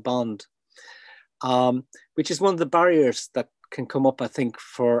emotional bond, which is one of the barriers that can come up, I think,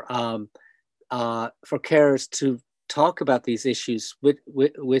 for carers to talk about these issues with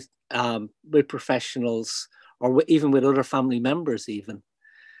professionals, or even with other family members even.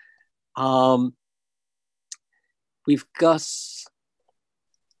 We've got,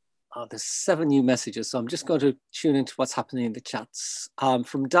 there's 7 new messages, so I'm just going to tune into what's happening in the chats.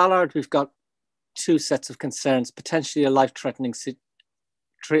 From Dallard, we've got 2 sets of concerns, potentially a life-threatening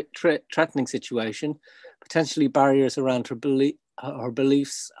situation, potentially barriers around her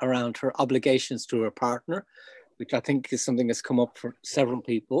beliefs, around her obligations to her partner, which I think is something that's come up for several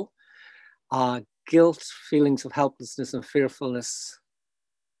people. Guilt, feelings of helplessness and fearfulness.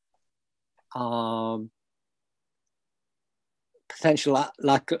 Potential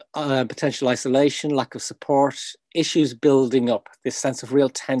isolation, lack of support, issues building up, this sense of real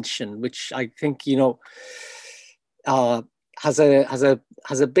tension, which I think, you know, has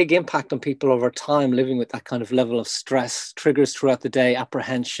a big impact on people over time, living with that kind of level of stress, triggers throughout the day,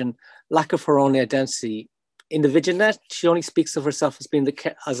 apprehension, lack of her own identity. In the vignette, she only speaks of herself as being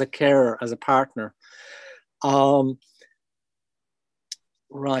as a carer, as a partner.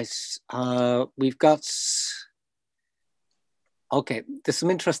 We've got, okay, there's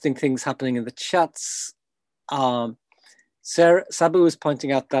some interesting things happening in the chats. Sabu is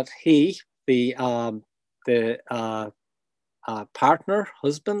pointing out that he, the partner,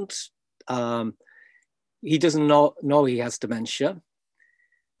 husband, he doesn't know he has dementia.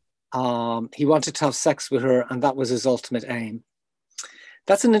 He wanted to have sex with her, and that was his ultimate aim.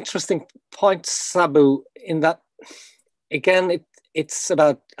 That's an interesting point, Sabu, in that, again, it's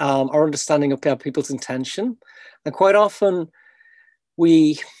about our understanding of people's intention. And quite often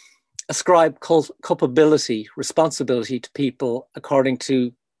we ascribe culpability, responsibility to people according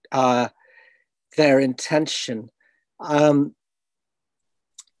to their intention. And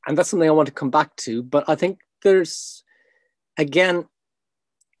that's something I want to come back to. But I think there's, again,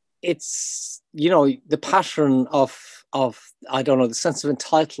 it's, the pattern of I don't know, the sense of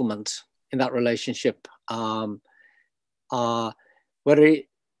entitlement in that relationship. Whether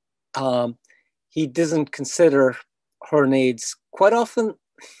he doesn't consider her needs. Quite often,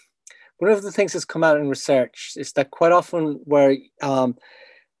 one of the things that's come out in research is that quite often where in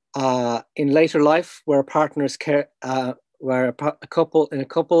later life, where partners care, where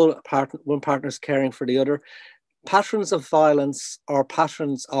one partner is caring for the other, patterns of violence or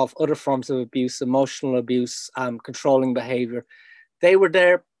patterns of other forms of abuse, emotional abuse, controlling behavior, they were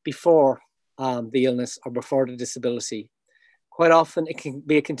there before the illness or before the disability. Quite often it can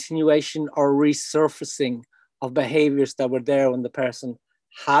be a continuation or resurfacing of behaviors that were there when the person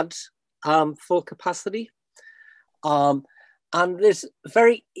had full capacity. And it's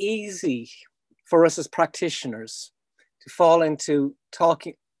very easy for us as practitioners to fall into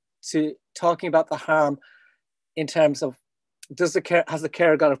talking about the harm in terms of, has the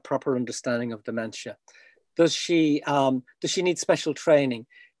carer got a proper understanding of dementia? Does she need special training?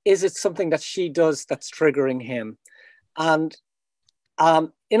 Is it something that she does that's triggering him? And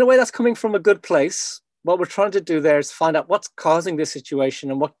in a way that's coming from a good place. What we're trying to do there is find out what's causing this situation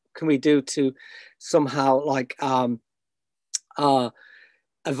and what can we do to somehow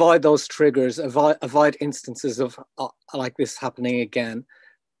avoid those triggers, avoid instances of like this happening again.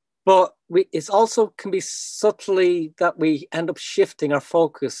 But it also can be subtly that we end up shifting our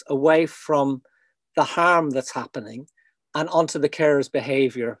focus away from the harm that's happening and onto the carer's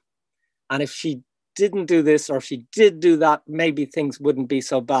behavior. And if she didn't do this or if she did do that, maybe things wouldn't be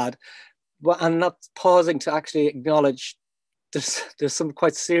so bad. But I'm not pausing to actually acknowledge there's some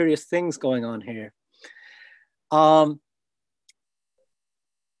quite serious things going on here.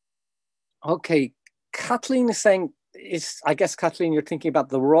 Okay, Kathleen is saying, I guess, Kathleen, you're thinking about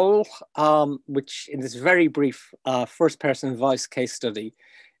the role, which in this very brief first-person voice case study,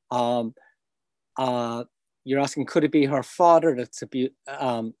 you're asking, could it be her father that's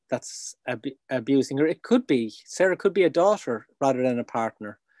abusing her? It could be. Sarah could be a daughter rather than a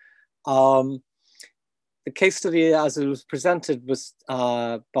partner. The case study, as it was presented,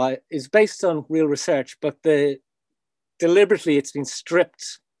 is based on real research, but deliberately it's been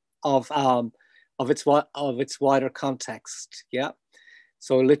stripped of its wider context. Yeah,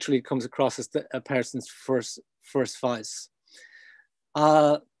 so it literally comes across as a person's first voice.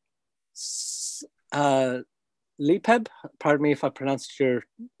 Lipeb, pardon me if I pronounced your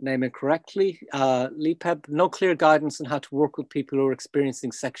name incorrectly. Lipeb, no clear guidance on how to work with people who are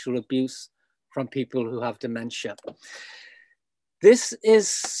experiencing sexual abuse from people who have dementia. This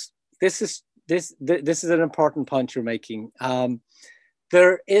is an important point you're making.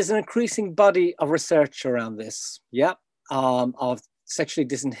 There is an increasing body of research around this, yeah, of sexually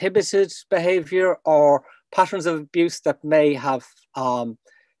disinhibited behavior or patterns of abuse that may have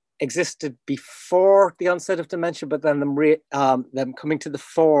existed before the onset of dementia, but then them coming to the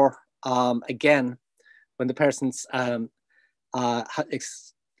fore again when the person's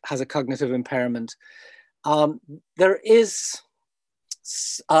has a cognitive impairment. There is,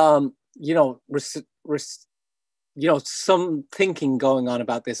 some thinking going on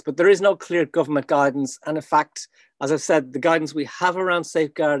about this, but there is no clear government guidance. And in fact, as I've said, the guidance we have around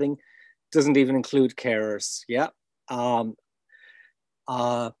safeguarding doesn't even include carers. Yeah.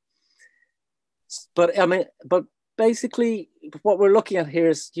 But basically what we're looking at here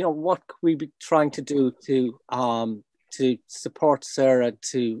is, what could we be trying to do to support Sarah,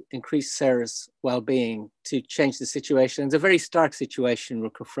 to increase Sarah's well-being, to change the situation. It's a very stark situation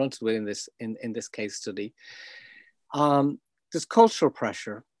we're confronted with in this case study. There's cultural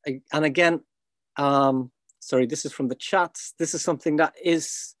pressure. And again, sorry, this is from the chats. This is something that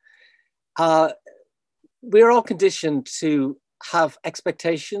is, we're all conditioned to have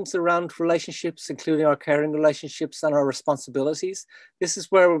expectations around relationships, including our caring relationships and our responsibilities. This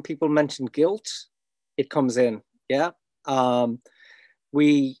is where when people mention guilt, it comes in, yeah?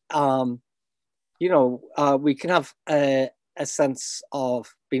 We can have a sense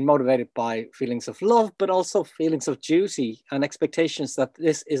of being motivated by feelings of love, but also feelings of duty and expectations that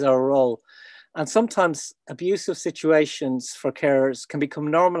this is our role. And sometimes abusive situations for carers can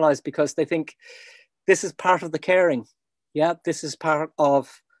become normalized because they think this is part of the caring. Yeah, this is part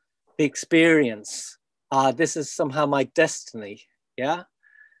of the experience. This is somehow my destiny, yeah?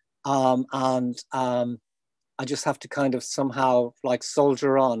 I just have to kind of somehow like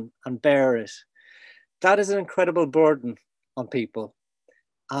soldier on and bear it. That is an incredible burden on people.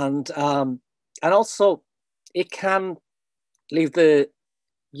 And also it can leave the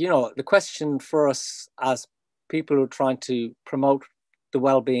question for us as people who are trying to promote the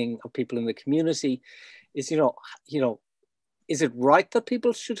well-being of people in the community is, is it right that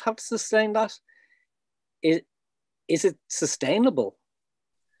people should have to sustain that? Is it sustainable?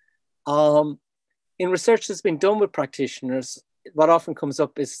 In research that's been done with practitioners, what often comes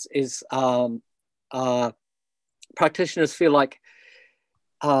up is practitioners feel like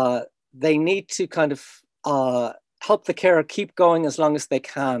they need to kind of help the carer keep going as long as they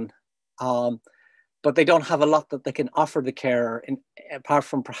can, but they don't have a lot that they can offer the carer apart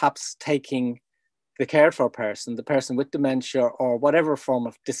from perhaps taking the cared for person, the person with dementia or whatever form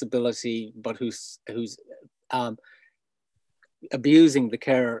of disability, but who's abusing the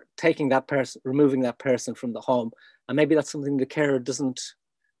carer, taking that person, removing that person from the home, and maybe that's something the carer doesn't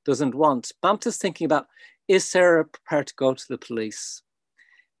want. Bamta's thinking about: is Sarah prepared to go to the police?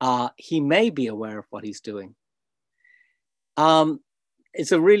 He may be aware of what he's doing.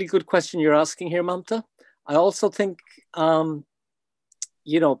 It's a really good question you're asking here, Mamta. I also think,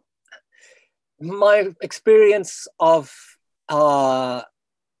 my experience of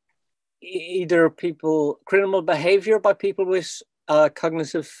either criminal behavior by people with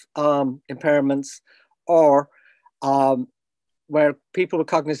cognitive impairments, or where people with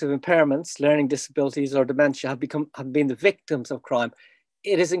cognitive impairments, learning disabilities or dementia have been the victims of crime.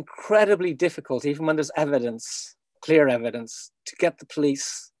 It is incredibly difficult, even when there's evidence, clear evidence, to get the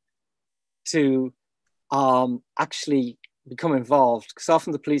police to actually become involved. Because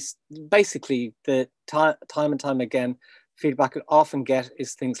often the police, basically, the time and time again, feedback I often get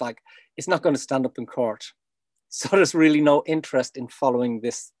is things like, it's not going to stand up in court. So there's really no interest in following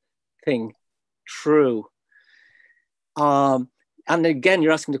this thing through. And again,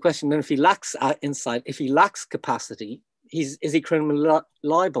 you're asking the question, then if he lacks insight, if he lacks capacity, is he criminally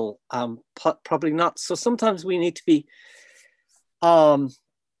liable? Probably not. So sometimes we need to be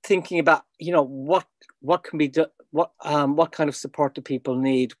thinking about, what can be done, what kind of support do people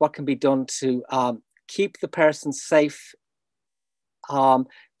need? What can be done to keep the person safe?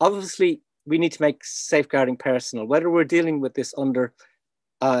 Obviously, we need to make safeguarding personal, whether we're dealing with this under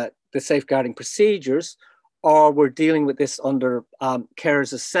the safeguarding procedures or we're dealing with this under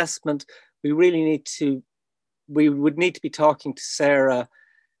carer's assessment. We would need to be talking to Sarah,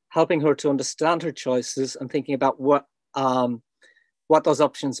 helping her to understand her choices and thinking about what those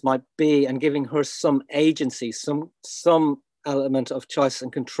options might be, and giving her some agency, some element of choice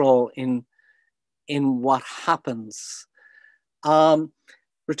and control in what happens.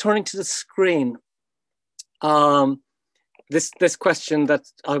 Returning to the screen, this question that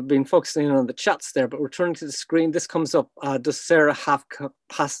I've been focusing on the chats there, but returning to the screen, this comes up: does Sarah's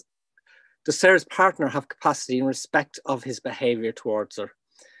partner have capacity in respect of his behaviour towards her?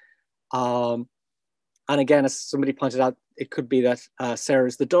 And again, as somebody pointed out, it could be that Sarah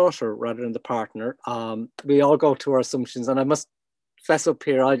is the daughter rather than the partner. We all go to our assumptions, and I must fess up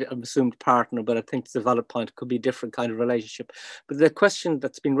here, I assumed partner, but I think it's a valid point. It could be a different kind of relationship. But the question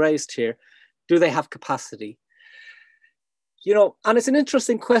that's been raised here, do they have capacity? And it's an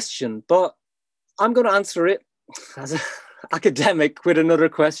interesting question, but I'm going to answer it as an academic with another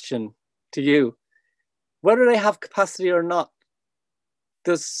question to you. Whether they have capacity or not,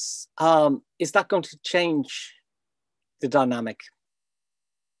 is that going to change the dynamic?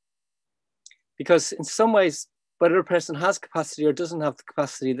 Because in some ways, whether a person has capacity or doesn't have the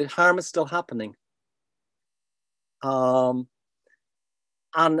capacity, the harm is still happening. And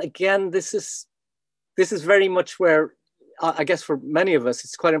again, this is very much where, I guess for many of us,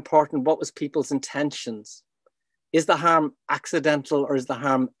 it's quite important, what was people's intentions? Is the harm accidental or is the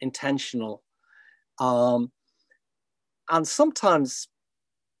harm intentional? And sometimes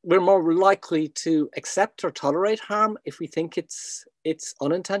we're more likely to accept or tolerate harm if we think it's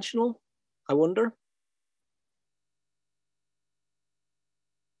unintentional, I wonder.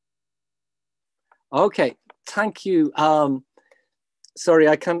 Okay, thank you. Sorry,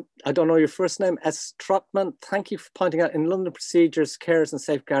 I don't know your first name. S. Trotman, thank you for pointing out in London procedures, carers and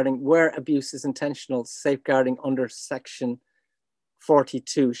safeguarding, where abuse is intentional, safeguarding under section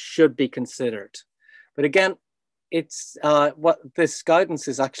 42 should be considered. But again, it's what this guidance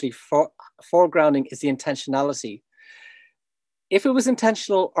is actually foregrounding is the intentionality. If it was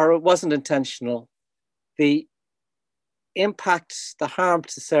intentional or it wasn't intentional, the impact, the harm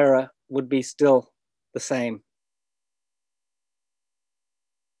to Sarah would be still the same.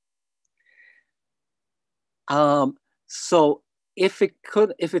 So if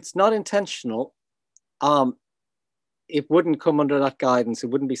it's not intentional, it wouldn't come under that guidance. It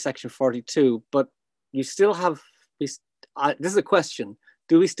wouldn't be section 42, but you still have, this is a question,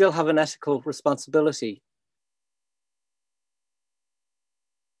 do we still have an ethical responsibility?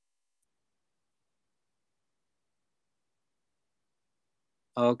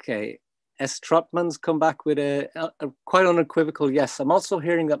 Okay, S. Trotman's come back with a quite unequivocal yes. I'm also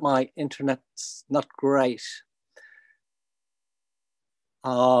hearing that my internet's not great.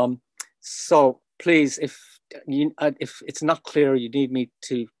 So please, if it's not clear, you need me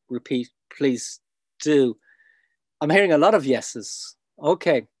to repeat, please do. I'm hearing a lot of yeses.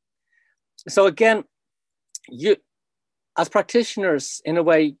 Okay. So again, you, as practitioners, in a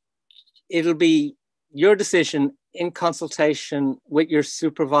way, it'll be your decision in consultation with your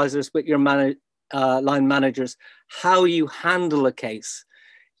supervisors, with your line managers, how you handle a case.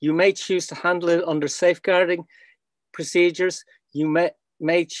 You may choose to handle it under safeguarding procedures. You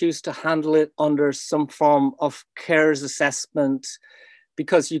may choose to handle it under some form of carers assessment,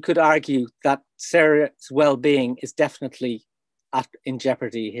 because you could argue that Sarah's well-being is definitely in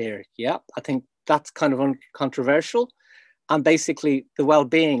jeopardy here. Yeah, I think that's kind of uncontroversial. And basically, the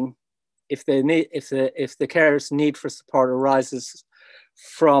well-being, if the carer's need for support arises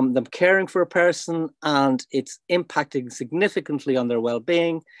from them caring for a person and it's impacting significantly on their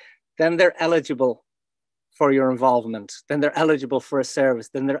well-being, then they're eligible for your involvement. Then they're eligible for a service.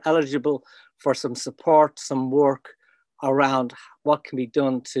 Then they're eligible for some support, some work around what can be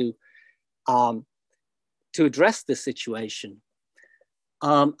done to address this situation.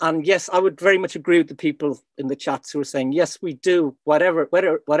 And yes, I would very much agree with the people in the chats who are saying, yes, we do, whatever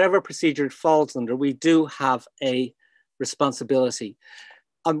procedure it falls under, we do have a responsibility.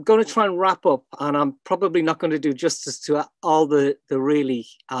 I'm going to try and wrap up, and I'm probably not going to do justice to all the really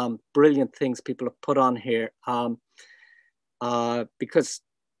brilliant things people have put on here, because,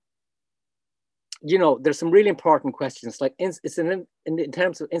 you know, there's some really important questions, like in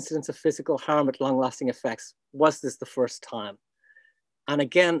terms of incidents of physical harm with long-lasting effects, was this the first time? And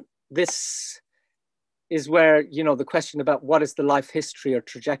again, this is where, you know, the question about what is the life history or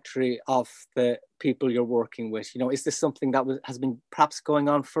trajectory of the people you're working with? You know, is this something that has been perhaps going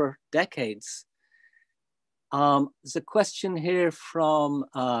on for decades? There's a question here from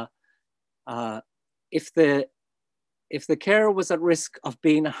if the carer was at risk of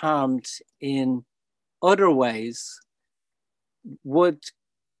being harmed in other ways,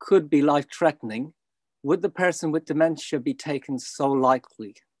 could be life-threatening, would the person with dementia be taken so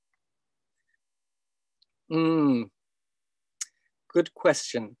lightly? Good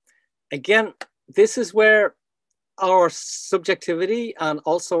question. Again, this is where our subjectivity and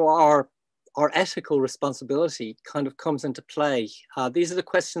also our ethical responsibility kind of comes into play. These are the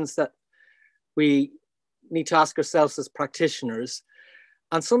questions that we need to ask ourselves as practitioners.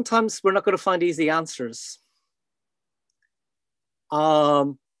 And sometimes we're not going to find easy answers.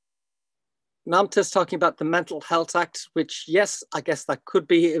 Namta's talking about the Mental Health Act, which, yes, I guess that could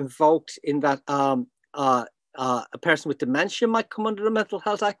be invoked in that a person with dementia might come under the Mental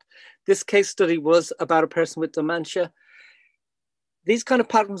Health Act. This case study was about a person with dementia. These kind of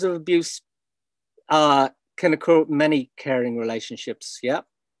patterns of abuse can occur with many caring relationships, yeah.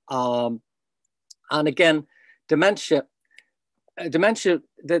 And again, dementia,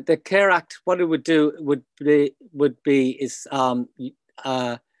 the Care Act, what it would do would be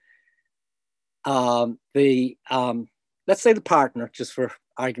let's say the partner, just for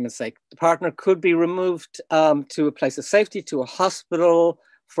argument's sake, the partner could be removed to a place of safety, to a hospital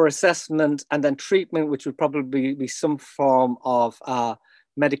for assessment and then treatment, which would probably be some form of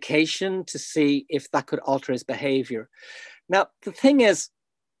medication to see if that could alter his behavior. Now, the thing is,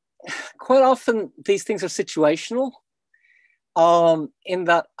 quite often these things are situational, in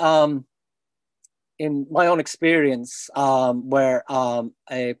that, in my own experience, where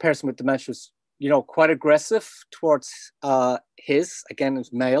a person with dementia was, you know, quite aggressive towards his, again, it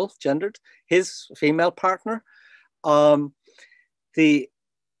was male gendered, his female partner. The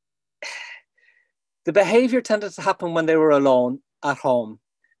behavior tended to happen when they were alone at home.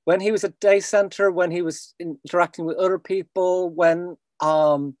 When he was at day center, when he was interacting with other people, when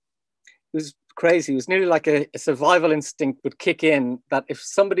it was crazy. It was nearly like a survival instinct would kick in, that if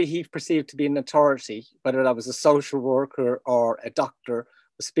somebody he perceived to be an authority, whether that was a social worker or a doctor,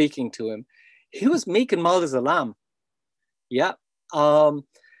 was speaking to him, he was meek and mild as a lamb. Yeah. And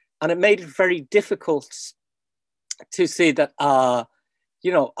it made it very difficult to see that,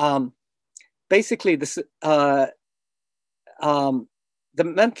 you know, basically this, the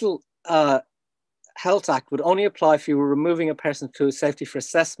mental Health Act would only apply if you were removing a person through safety for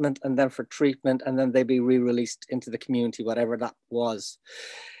assessment and then for treatment, and then they'd be re-released into the community, whatever that was.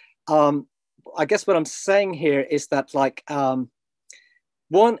 I guess what I'm saying here is that, like, one,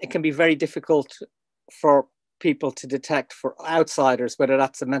 it can be very difficult for people to detect, for outsiders, whether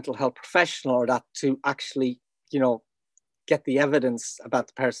that's a mental health professional or that, to actually, you know, get the evidence about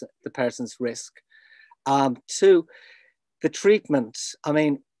the person's risk. Two, the treatment. I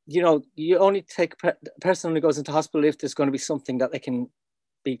mean, you know, you only take a person only goes into hospital if there's going to be something that they can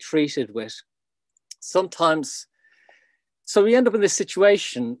be treated with. Sometimes, so we end up in this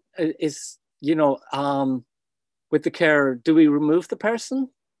situation is, you know, with the carer, do we remove the person?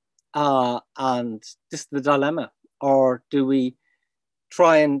 And this is the dilemma. Or do we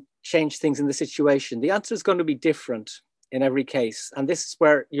try and change things in the situation? The answer is going to be different in every case. And this is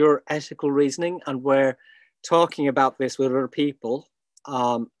where your ethical reasoning and where talking about this with other people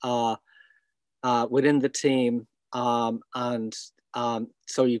within the team, so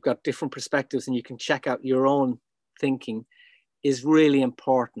you've got different perspectives and you can check out your own thinking, is really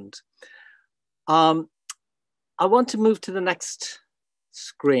important. I want to move to the next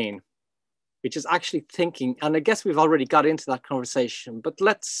screen, which is actually thinking, and I guess we've already got into that conversation, but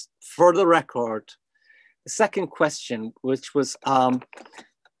let's, for the record, the second question, which was,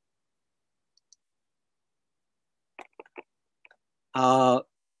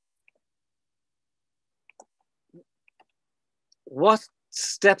 what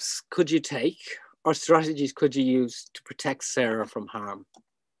steps could you take or strategies could you use to protect Sarah from harm?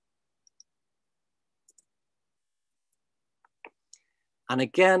 And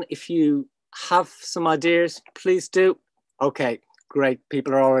again, if you have some ideas, please do. Okay, great.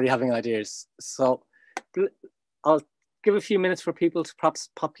 People are already having ideas. So I'll give a few minutes for people to perhaps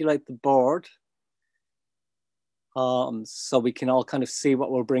populate the board, so we can all kind of see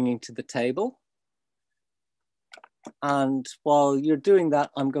what we're bringing to the table. And while you're doing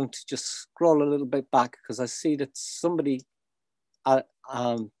that, I'm going to just scroll a little bit back because I see that somebody, there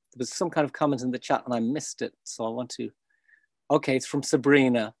was some kind of comment in the chat and I missed it. So I want to, okay, it's from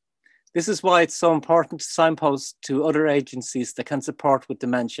Sabrina. This is why it's so important to signpost to other agencies that can support with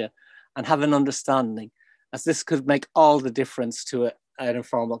dementia and have an understanding, as this could make all the difference to an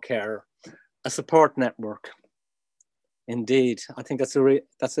informal carer, a support network. Indeed, I think that's a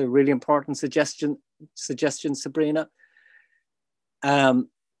really important suggestion, Sabrina.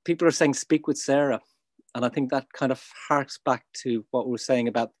 People are saying speak with Sarah, and I think that kind of harks back to what we were saying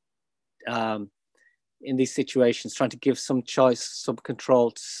about in these situations, trying to give some choice, some control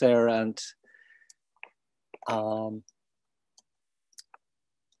to Sarah, and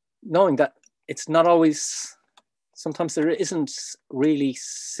knowing that it's not always, sometimes there isn't really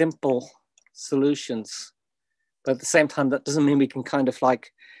simple solutions. But at the same time, that doesn't mean we can kind of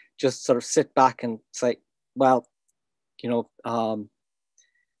like just sort of sit back and say, well, you know, kind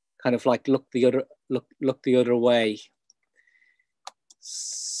of like look the other way.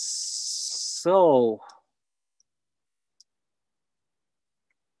 So,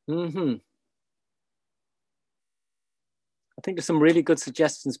 I think there's some really good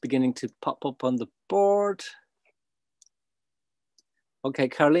suggestions beginning to pop up on the board. Okay,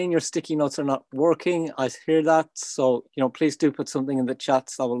 Caroline, your sticky notes are not working. I hear that. So, you know, please do put something in the chat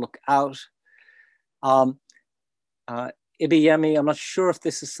so I will look out. Ibiyemi, I'm not sure if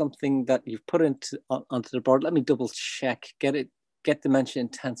this is something that you've put onto the board. Let me double check. Get dementia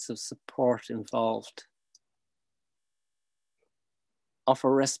intensive support involved.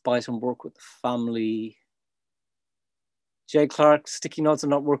 Offer respite and work with the family. Jay Clark, sticky notes are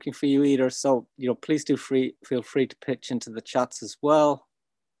not working for you either. So, you know, please do feel free to pitch into the chats as well.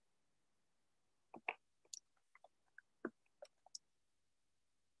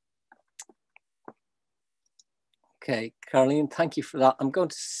 Okay, Caroline, thank you for that. I'm going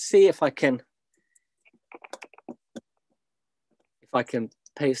to see if I can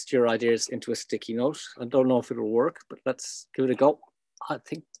paste your ideas into a sticky note. I don't know if it'll work, but let's give it a go. I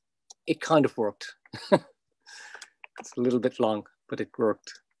think it kind of worked. It's a little bit long, but it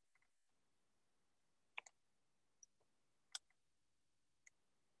worked.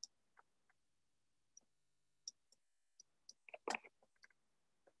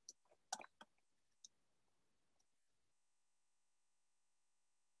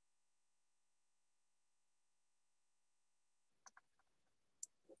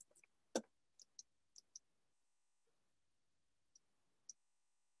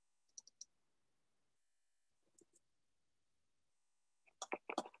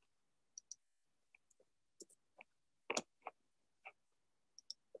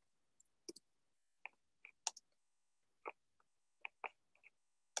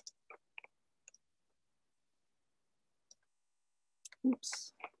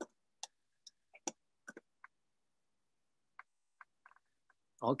 Oops.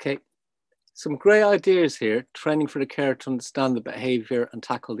 Okay, some great ideas here. Training for the carer to understand the behaviour and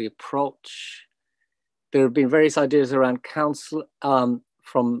tackle the approach. There have been various ideas around counsel,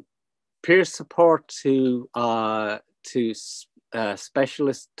 from peer support to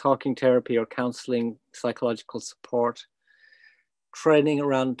specialist talking therapy or counselling, psychological support. Training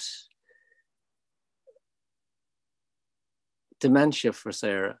around dementia for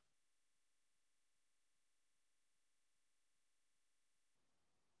Sarah.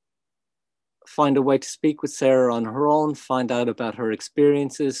 Find a way to speak with Sarah on her own, find out about her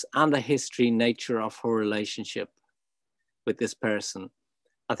experiences and the history, nature of her relationship with this person.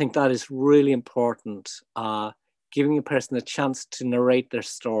 I think that is really important, giving a person a chance to narrate their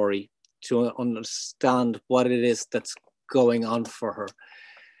story, to understand what it is that's going on for her.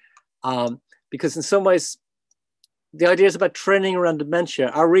 Because in some ways, the ideas about training around dementia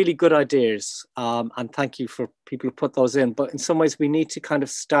are really good ideas. And thank you for people who put those in. But in some ways, we need to kind of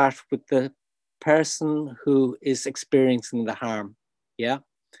start with the person who is experiencing the harm. Yeah.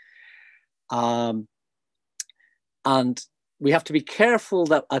 And we have to be careful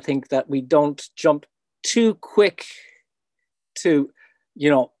that I think that we don't jump too quick to,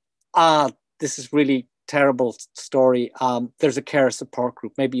 this is really terrible story. There's a care support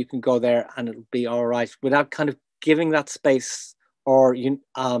group. Maybe you can go there and it'll be all right, without kind of giving that space or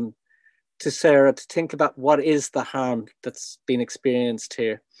to Sarah to think about what is the harm that's been experienced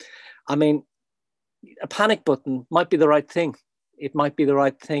here. I mean, a panic button might be the right thing. It might be the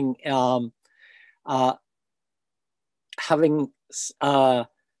right thing. Having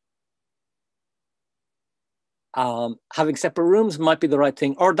separate rooms might be the right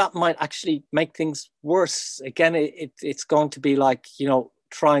thing, or that might actually make things worse. Again, it's going to be like,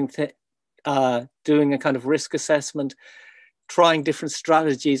 trying to doing a kind of risk assessment, trying different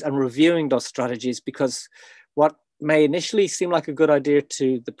strategies and reviewing those strategies, because what may initially seem like a good idea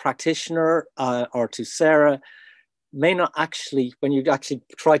to the practitioner or to Sarah may not actually, when you actually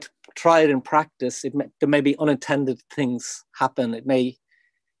try it in practice, there may be unintended things happen. It may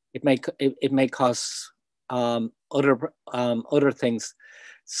cause other things.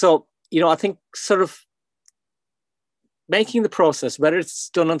 So, I think sort of making the process, whether it's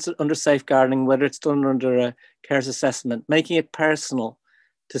done under safeguarding, whether it's done under a cares assessment, making it personal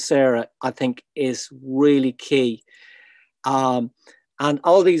to Sarah, I think is really key. And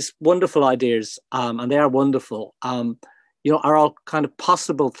all these wonderful ideas, and they are wonderful, are all kind of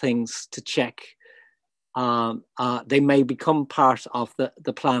possible things to check. They may become part of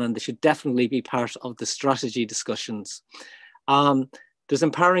the plan, and they should definitely be part of the strategy discussions. There's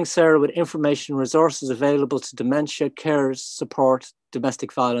empowering Sarah with information resources available to dementia, carers, support,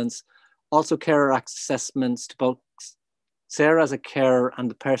 domestic violence, also carer assessments to both Sarah as a carer and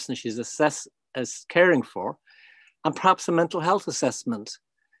the person she's as caring for, and perhaps a mental health assessment.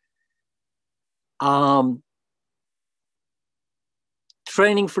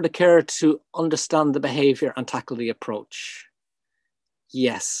 Training for the carer to understand the behaviour and tackle the approach.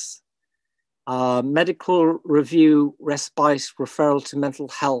 Yes. Medical review, respite, referral to mental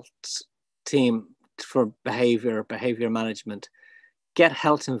health team for behaviour management. Get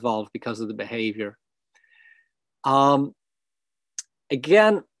health involved because of the behaviour.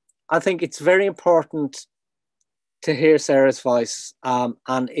 Again, I think it's very important to hear Sarah's voice. And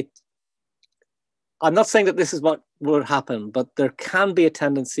I'm not saying that this is what would happen, but there can be a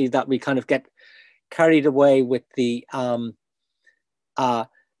tendency that we kind of get carried away with the,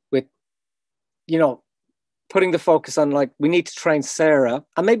 putting the focus on, like, we need to train Sarah,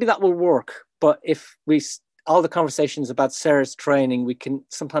 and maybe that will work. But if all the conversations about Sarah's training, we can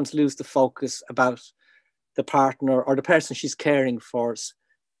sometimes lose the focus about the partner or the person she's caring for's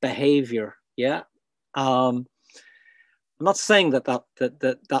behavior. Yeah. I'm not saying that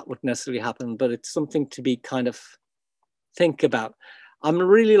would necessarily happen, but it's something to be kind of think about. I'm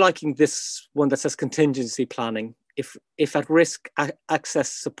really liking this one that says contingency planning. If at risk,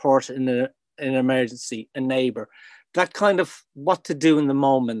 access support in an emergency, a neighbor, that kind of what to do in the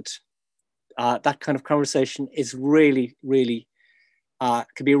moment. That kind of conversation is really, really,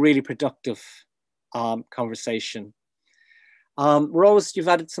 could be a really productive conversation. Rose, you've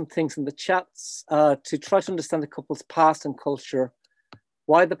added some things in the chats to try to understand the couple's past and culture,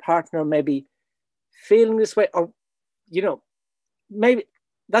 why the partner may be feeling this way, or, maybe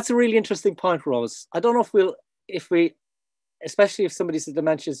that's a really interesting point, Rose. I don't know if we, especially if somebody's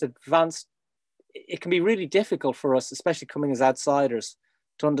dementia is advanced, it can be really difficult for us, especially coming as outsiders,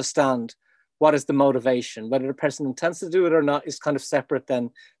 to understand what is the motivation. Whether the person intends to do it or not is kind of separate. Then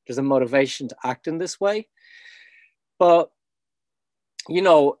there's a motivation to act in this way. But you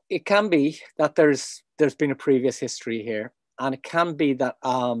know, it can be that there's been a previous history here, and it can be that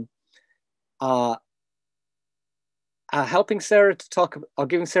helping Sarah to talk, or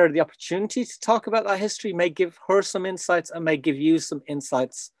giving Sarah the opportunity to talk about that history, may give her some insights and may give you some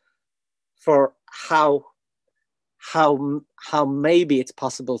insights for how maybe it's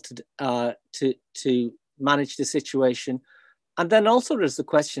possible to manage the situation. And then also there's the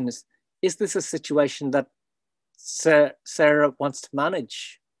question is this a situation that Sarah wants to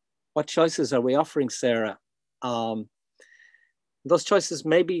manage? What choices are we offering Sarah? Those choices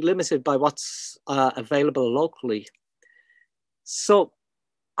may be limited by what's available locally. So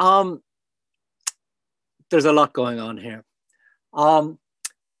there's a lot going on here.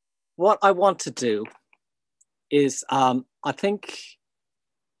 What I want to do is, I think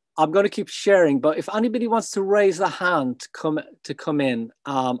I'm going to keep sharing, but if anybody wants to raise a hand to come in,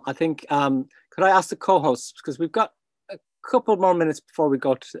 I think, could I ask the co-hosts, because we've got a couple more minutes before we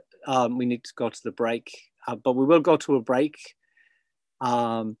go to, we need to go to the break, but we will go to a break.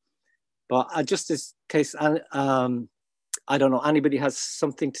 But just in case, I don't know, anybody has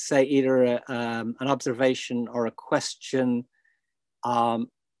something to say, either an observation or a question,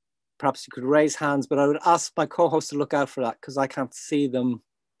 perhaps you could raise hands, but I would ask my co-host to look out for that, because I can't see them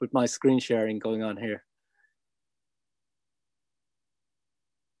with my screen sharing going on here.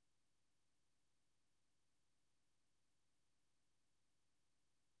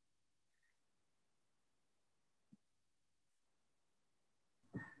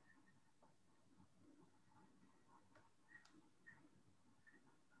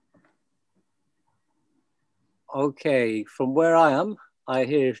 Okay, from where I am, I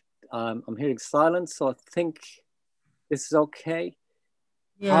hear, I'm hearing silence, so I think this is okay.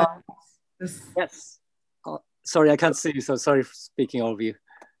 Yeah. Yes. Sorry, I can't see you, so sorry for speaking over you.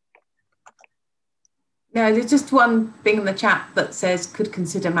 No, there's just one thing in the chat that says, could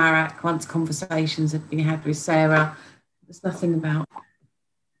consider Marak once conversations have been had with Sarah. There's nothing about.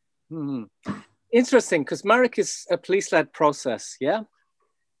 Interesting, because Marak is a police-led process, yeah?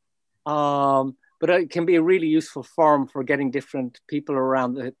 But it can be a really useful forum for getting different people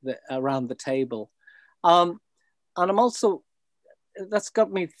around the table. And I'm also, that's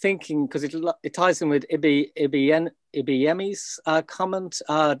got me thinking, because it ties in with Ibiyemi's comment,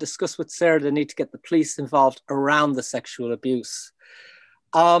 discuss with Sarah the need to get the police involved around the sexual abuse.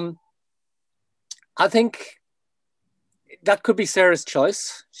 I think that could be Sarah's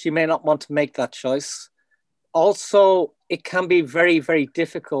choice. She may not want to make that choice. Also, it can be very, very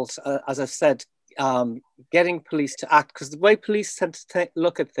difficult, as I've said, getting police to act, because the way police tend to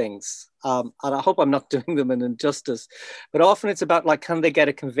look at things, and I hope I'm not doing them an injustice, but often it's about, like, can they get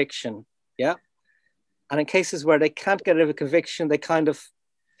a conviction? Yeah. And in cases where they can't get a conviction, they kind of,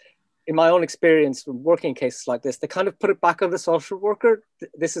 in my own experience working in cases like this, they kind of put it back on the social worker.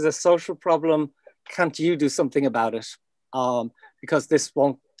 This is a social problem. Can't you do something about it? Because this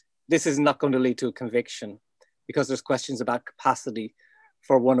is not going to lead to a conviction, because there's questions about capacity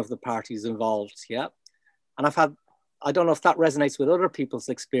for one of the parties involved, yeah? And I don't know if that resonates with other people's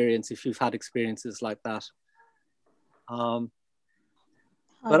experience, if you've had experiences like that. Hi,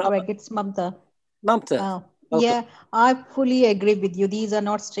 Greg, it's Mamta. Mamta. Yeah, I fully agree with you. These are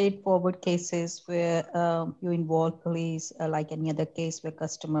not straightforward cases where you involve police, like any other case where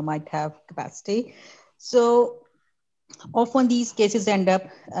customer might have capacity. So often these cases end up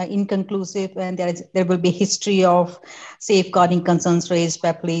inconclusive, and there will be history of safeguarding concerns raised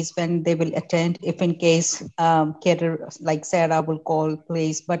by police when they will attend. If in case carer like Sarah will call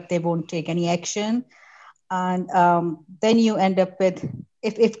police, but they won't take any action. And then you end up with,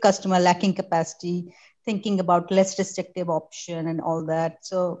 if customer lacking capacity, thinking about less restrictive option and all that.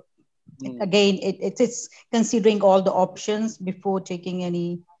 So again, it's considering all the options before taking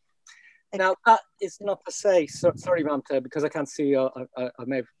any. Now, that is not to say, sorry, Mamta, because I can't see you, I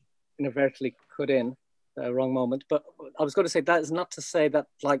may have inadvertently cut in the wrong moment, but I was going to say that is not to say that,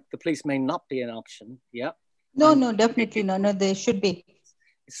 like, the police may not be an option, yeah? No, no, definitely no, they should be.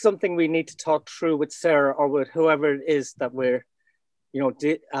 It's something we need to talk through with Sarah or with whoever it is that we're, you know,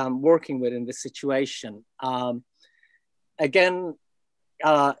 working with in this situation. Again,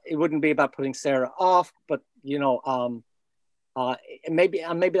 it wouldn't be about putting Sarah off, but, you know, maybe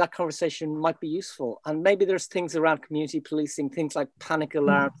that conversation might be useful. And maybe there's things around community policing, things like panic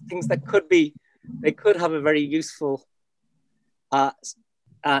alarms, things that they could have a very useful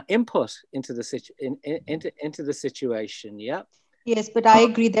input into the situation. Yeah. Yes, but I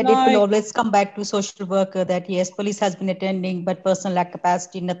agree that it will Like, always come back to social worker that yes, police has been attending, but person lack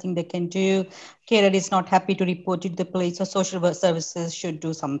capacity, nothing they can do. Carer is not happy to report it to the police, so social work services should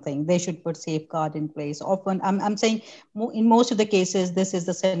do something. They should put safeguard in place. Often, I'm saying in most of the cases, this is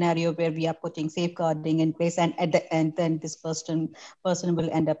the scenario where we are putting safeguarding in place, and at the end, then this person will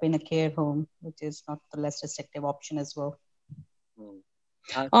end up in a care home, which is not the less restrictive option as well.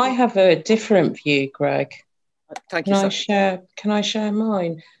 I have a different view, Greg. Thank you, sir. Can I share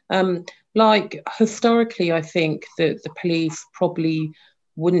mine? Like, historically, I think that the police probably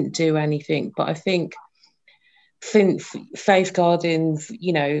wouldn't do anything, but I think since safeguarding's,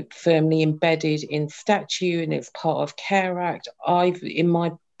 you know, firmly embedded in statute and it's part of Care Act, in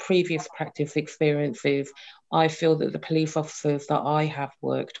my previous practice experiences, I feel that the police officers that I have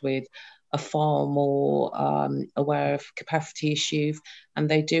worked with are far more aware of capacity issues, and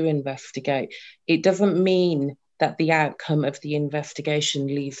they do investigate. It doesn't mean that the outcome of the investigation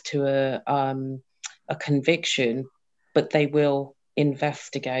leads to a conviction, but they will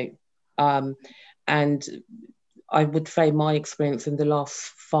investigate. And I would say my experience in the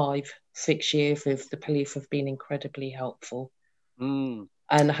last 5-6 years is the police have been incredibly helpful and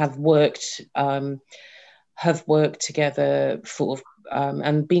have worked together sort of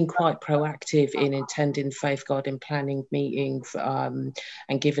and been quite proactive in attending safeguarding planning meetings and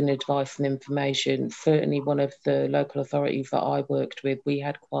giving advice and information. Certainly one of the local authorities that I worked with, we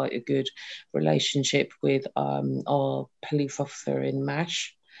had quite a good relationship with our police officer in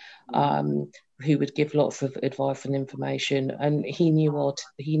MASH. Who would give lots of advice and information, and he knew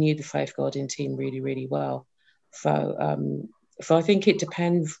the safeguarding team really, really well. So I think it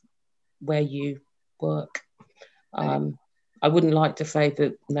depends where you work. I wouldn't like to say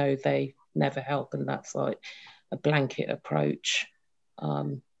that no, they never help, and that's like a blanket approach.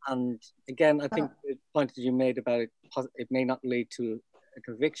 And again, I think the point that you made about it may not lead to a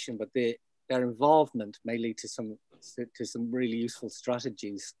conviction, but their involvement may lead to some really useful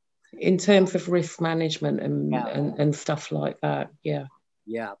strategies in terms of risk management and stuff like that. Yeah.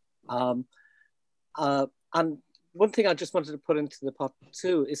 And one thing I just wanted to put into the pot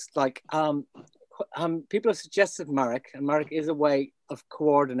too is like people have suggested Marek, and Marek is a way of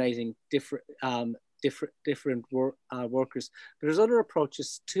coordinating different workers. But there's other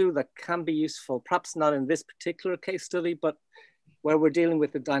approaches too that can be useful, perhaps not in this particular case study, but where we're dealing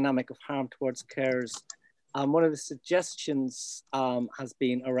with the dynamic of harm towards carers. One of the suggestions has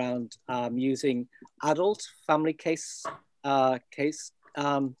been around using adult family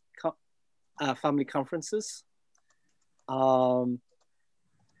family conferences.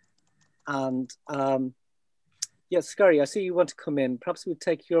 Yes, Scary, I see you want to come in. Perhaps we'll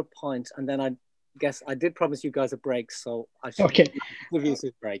take your point, and then I guess I did promise you guys a break, so I should give you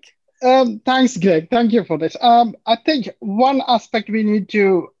a break. Thanks, Greg. Thank you for this. I think one aspect we need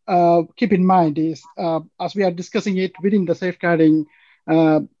to keep in mind is, as we are discussing it within the safeguarding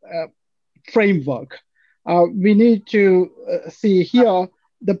framework, we need to see here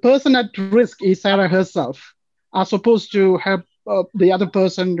the person at risk is Sarah herself, as opposed to have the other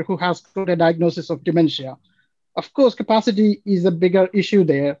person who has got a diagnosis of dementia. Of course, capacity is a bigger issue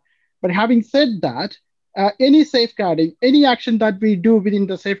there. But having said that, any safeguarding, any action that we do within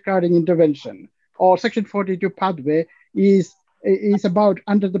the safeguarding intervention or Section 42 pathway is about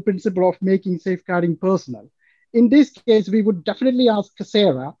under the principle of making safeguarding personal. In this case, we would definitely ask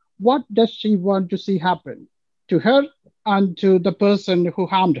Sarah, what does she want to see happen to her and to the person who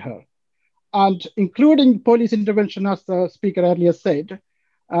harmed her? And including police intervention, as the speaker earlier said,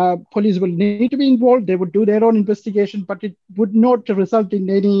 police will need to be involved. They would do their own investigation, but it would not result in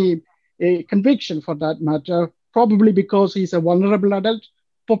any conviction for that matter, probably because he's a vulnerable adult,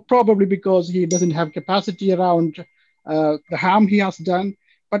 probably because he doesn't have capacity around the harm he has done.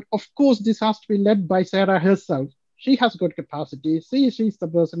 But of course, this has to be led by Sarah herself. She has got capacity. She's the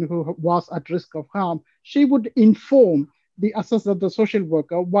person who was at risk of harm. She would inform the assessor, the social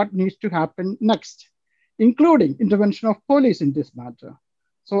worker, what needs to happen next, including intervention of police in this matter.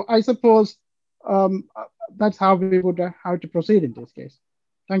 So I suppose that's how we would have to proceed in this case.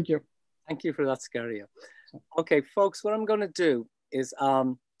 Thank you. Thank you for that, Scaria. Okay, folks, what I'm going to do is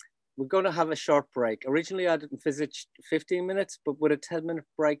we're going to have a short break. Originally, I didn't envisage 15 minutes, but would a 10-minute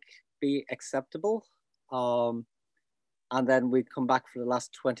break be acceptable? And then we'd come back for the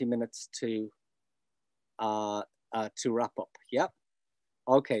last 20 minutes to wrap up. Yeah.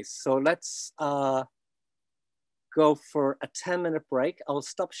 Okay, so let's go for a 10-minute break. I'll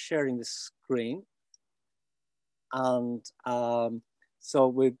stop sharing the screen. And so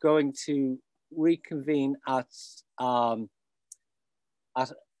we're going to reconvene at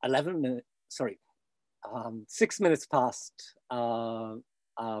 6 minutes past 4.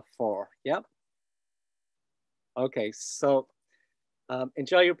 Yeah. Okay, so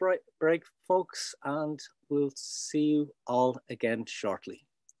enjoy your break, folks, and we'll see you all again shortly,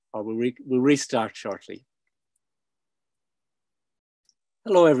 or we'll restart shortly.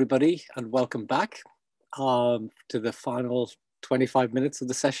 Hello, everybody, and welcome back to the final 25 minutes of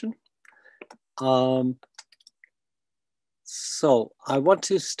the session. So I want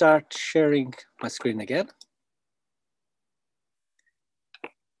to start sharing my screen again.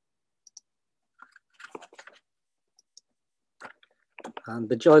 And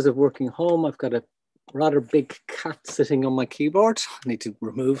the joys of working home, I've got a rather big cat sitting on my keyboard. I need to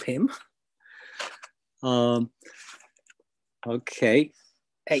remove him. Okay.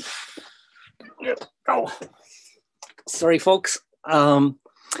 Hey. Oh. Sorry, folks. And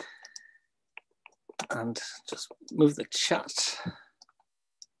just move the chat.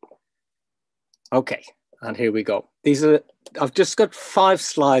 Okay, and here we go. I've just got 5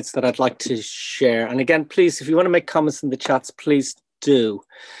 slides that I'd like to share. And again, please, if you want to make comments in the chats, please do.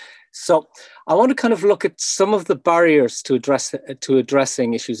 So I want to kind of look at some of the barriers to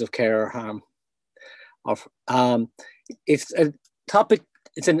addressing issues of care or harm. It's a topic,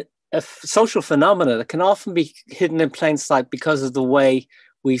 it's a social phenomena that can often be hidden in plain sight because of the way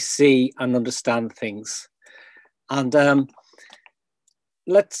we see and understand things. And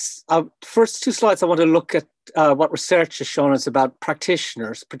first 2 slides, I want to look at what research has shown us about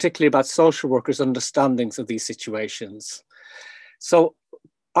practitioners, particularly about social workers' understandings of these situations. So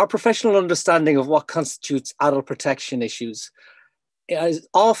our professional understanding of what constitutes adult protection issues is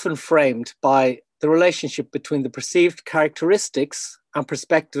often framed by the relationship between the perceived characteristics and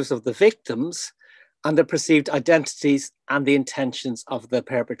perspectives of the victims and the perceived identities and the intentions of the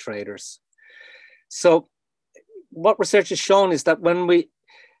perpetrators. So what research has shown is that when we,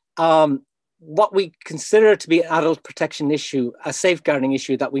 what we consider to be an adult protection issue, a safeguarding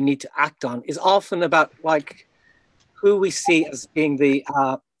issue that we need to act on, is often about like who we see as being the,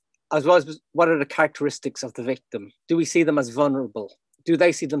 as well as what are the characteristics of the victim? Do we see them as vulnerable? Do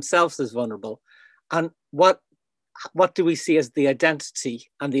they see themselves as vulnerable? And what do we see as the identity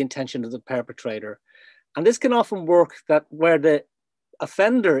and the intention of the perpetrator? And this can often work that where the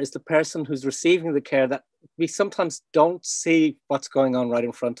offender is the person who's receiving the care, that we sometimes don't see what's going on right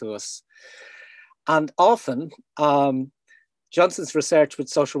in front of us. And often, Johnson's research with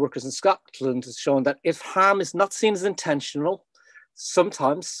social workers in Scotland has shown that if harm is not seen as intentional,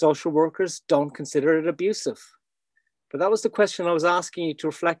 sometimes social workers don't consider it abusive. But that was the question I was asking you to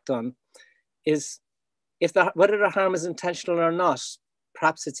reflect on, is whether the harm is intentional or not,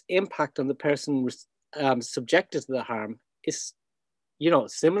 perhaps its impact on the person subjected to the harm is,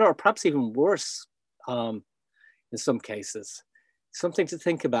 similar or perhaps even worse in some cases. Something to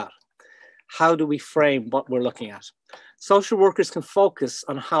think about. How do we frame what we're looking at? Social workers can focus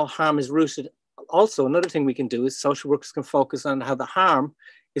on how harm is rooted. Also, another thing we can do is social workers can focus on how the harm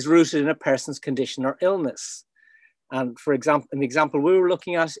is rooted in a person's condition or illness. And for example, in the example we were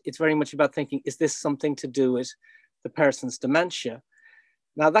looking at, it's very much about thinking, is this something to do with the person's dementia?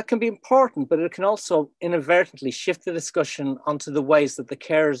 Now that can be important, but it can also inadvertently shift the discussion onto the ways that the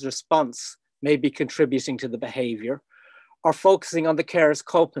carer's response may be contributing to the behavior, or focusing on the carer's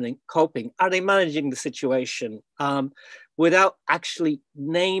coping. Are they managing the situation without actually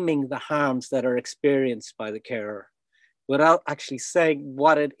naming the harms that are experienced by the carer, without actually saying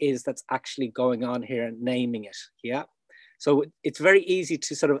what it is that's actually going on here and naming it, yeah? So it's very easy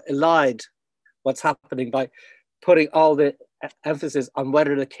to sort of elide what's happening by putting all the emphasis on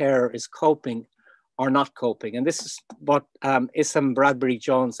whether the carer is coping or not coping. And this is what Issam, Bradbury,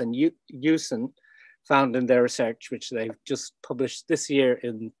 Jones, and Hewson found in their research, which they've just published this year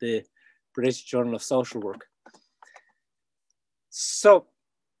in the British Journal of Social Work. So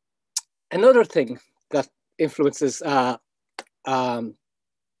another thing that influences how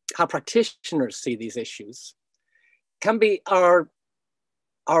practitioners see these issues can be our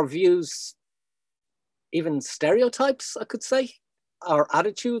views, even stereotypes, I could say, our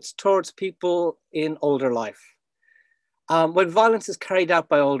attitudes towards people in older life. When violence is carried out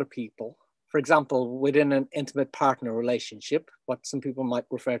by older people, for example, within an intimate partner relationship, what some people might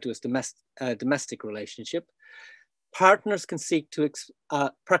refer to as domestic relationship, partners can seek to,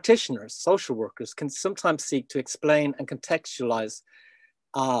 practitioners, social workers can sometimes seek to explain and contextualize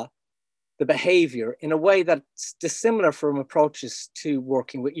the behavior in a way that's dissimilar from approaches to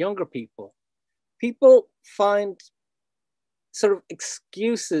working with younger people. People find sort of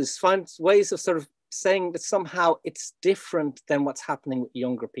excuses, find ways of sort of saying that somehow it's different than what's happening with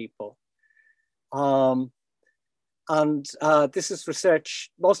younger people. And And this is research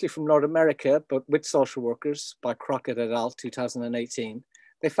mostly from North America, but with social workers by Crockett et al. 2018.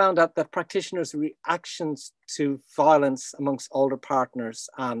 They found out that practitioners' reactions to violence amongst older partners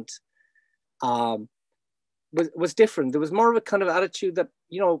and was different. There was more of a kind of attitude that,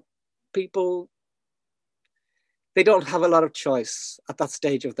 you know, people, they don't have a lot of choice at that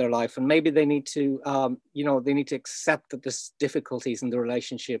stage of their life, and maybe they need to, you know, they need to accept that there's difficulties in the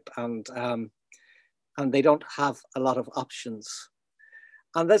relationship, and they don't have a lot of options.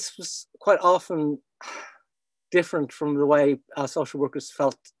 And this was quite often different from the way social workers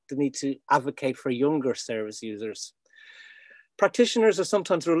felt the need to advocate for younger service users. Practitioners are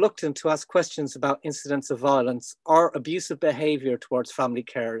sometimes reluctant to ask questions about incidents of violence or abusive behaviour towards family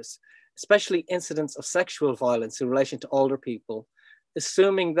carers, especially incidents of sexual violence in relation to older people,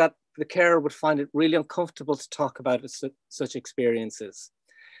 assuming that the carer would find it really uncomfortable to talk about such experiences.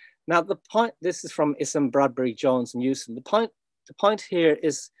 Now, the point, this is from Issam, Bradbury, Jones, and Newsom. The point here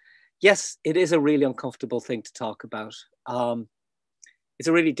is, yes, it is a really uncomfortable thing to talk about. It's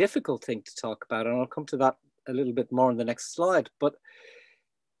a really difficult thing to talk about, and I'll come to that a little bit more in the next slide, but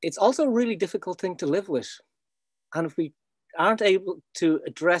it's also a really difficult thing to live with. And if we aren't able to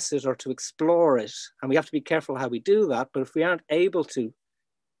address it or to explore it, and we have to be careful how we do that, but if we aren't able to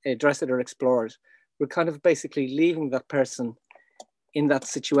address it or explore it, we're kind of basically leaving that person in that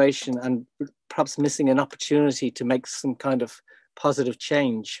situation and perhaps missing an opportunity to make some kind of positive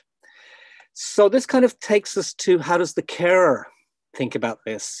change. So this kind of takes us to, how does the carer think about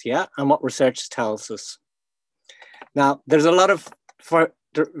this, yeah? And what research tells us. Now, there's a lot of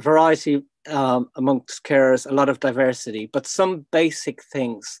variety amongst carers, a lot of diversity, but some basic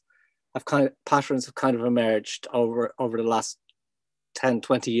things have patterns have kind of emerged over the last 10,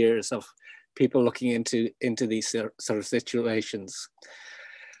 20 years of people looking into these sort of situations.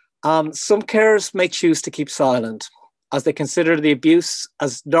 Some carers may choose to keep silent as they consider the abuse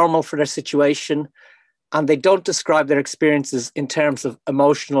as normal for their situation, and they don't describe their experiences in terms of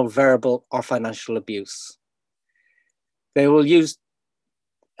emotional, verbal, or financial abuse. They will use,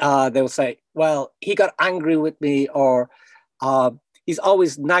 they will say, well, he got angry with me, or he's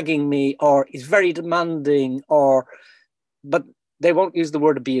always nagging me, or he's very demanding, but they won't use the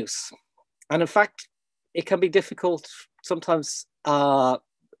word abuse. And in fact, it can be difficult sometimes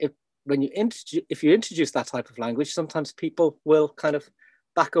if you introduce that type of language. Sometimes people will kind of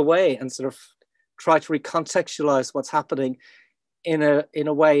back away and sort of try to recontextualize what's happening in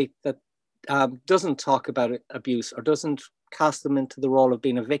a way that doesn't talk about abuse or doesn't cast them into the role of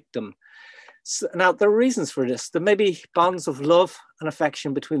being a victim. So, now, there are reasons for this. There may be bonds of love and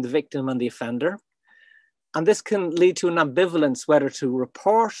affection between the victim and the offender. And this can lead to an ambivalence whether to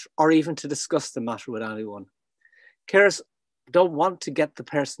report or even to discuss the matter with anyone. Carers don't want to get the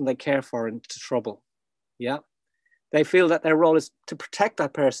person they care for into trouble. Yeah, they feel that their role is to protect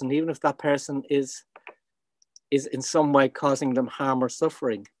that person, even if that person is in some way causing them harm or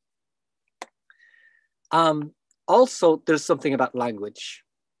suffering. Also, there's something about language.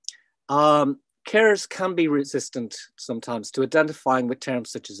 Carers can be resistant sometimes to identifying with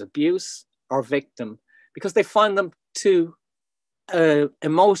terms such as abuse or victim, because they find them too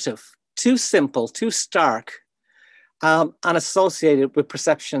emotive, too simple, too stark, and associated with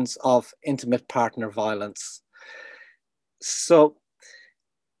perceptions of intimate partner violence. So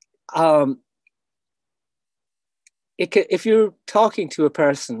if you're talking to a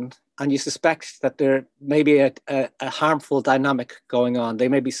person and you suspect that there may be a harmful dynamic going on, they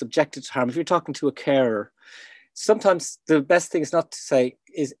may be subjected to harm. If you're talking to a carer, sometimes the best thing is not to say,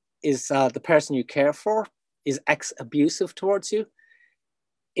 is the person you care for, is X abusive towards you?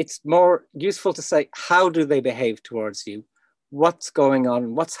 It's more useful to say, how do they behave towards you? What's going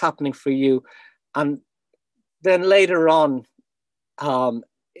on? What's happening for you? And then later on,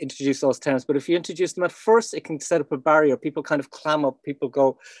 introduce those terms. But if you introduce them at first, it can set up a barrier. People kind of clam up. People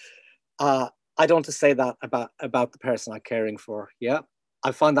go, I don't want to say that about the person I'm caring for. Yeah,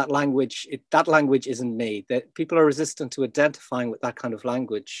 I find that language isn't me. That people are resistant to identifying with that kind of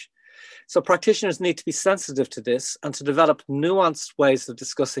language. So practitioners need to be sensitive to this and to develop nuanced ways of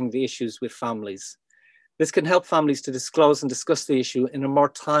discussing the issues with families. This can help families to disclose and discuss the issue in a more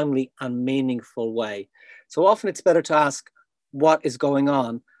timely and meaningful way. So often it's better to ask what is going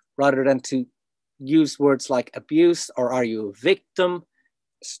on rather than to use words like abuse or are you a victim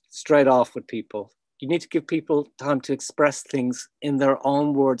straight off with people. You need to give people time to express things in their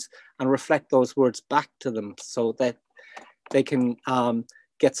own words and reflect those words back to them so that they can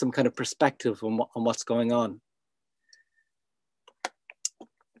get some kind of perspective on what's going on.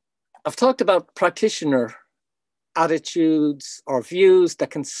 I've talked about practitioner, but what about the attitudes or views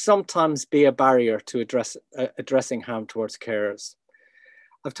that can sometimes be a barrier to addressing harm towards carers.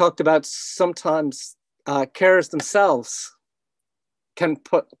 I've talked about sometimes carers themselves can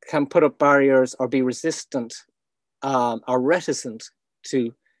put up barriers or be resistant or reticent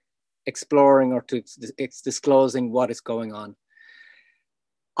to exploring or to disclosing what is going on.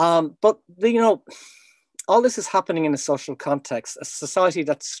 But all this is happening in a social context, a society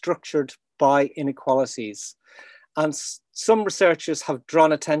that's structured by inequalities. And some researchers have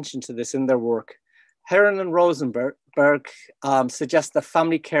drawn attention to this in their work. Heron and Rosenberg suggest that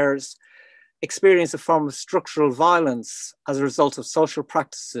family carers experience a form of structural violence as a result of social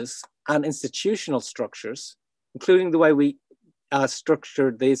practices and institutional structures, including the way we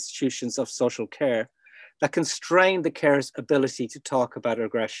structure the institutions of social care, that constrain the carer's ability to talk about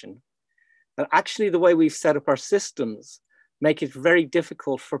aggression. And actually the way we've set up our systems make it very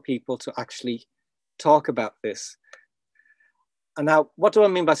difficult for people to actually talk about this. And now, what do I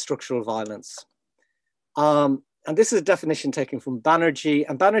mean by structural violence? And this is a definition taken from Banerjee,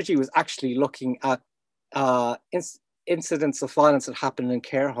 and Banerjee was actually looking at incidents of violence that happen in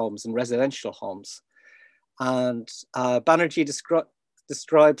care homes and residential homes. And Banerjee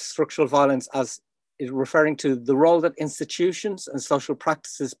describes structural violence as referring to the role that institutions and social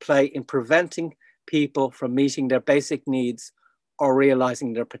practices play in preventing people from meeting their basic needs or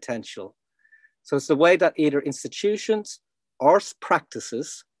realizing their potential. So it's the way that either institutions or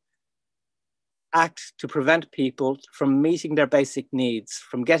practices act to prevent people from meeting their basic needs,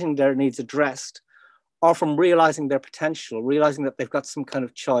 from getting their needs addressed, or from realizing their potential, realizing that they've got some kind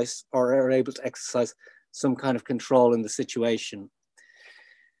of choice or are able to exercise some kind of control in the situation.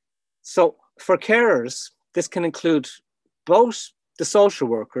 So for carers, this can include both the social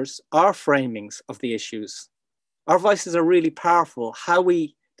workers, our framings of the issues. Our voices are really powerful. How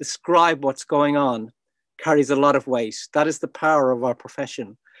we describe what's going on carries a lot of weight. That is the power of our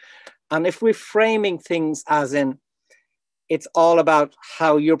profession. And if we're framing things as in, it's all about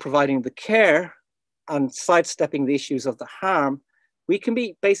how you're providing the care and sidestepping the issues of the harm, we can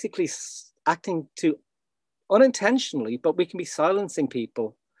be basically acting to unintentionally, but we can be silencing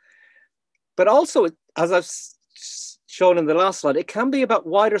people. But also, as I've shown in the last slide, it can be about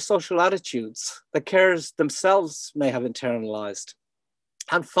wider social attitudes that carers themselves may have internalized.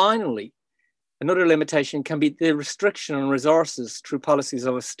 And finally, another limitation can be the restriction on resources through policies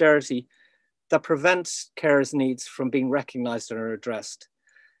of austerity that prevent carers' needs from being recognized or addressed.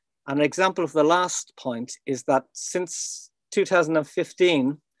 An example of the last point is that since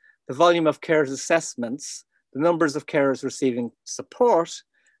 2015, the volume of carers' assessments, the numbers of carers receiving support,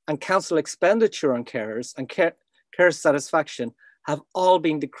 and council expenditure on carers and care satisfaction have all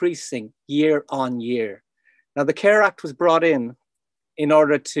been decreasing year on year. Now, the Care Act was brought in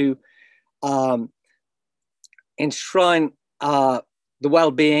order to enshrine the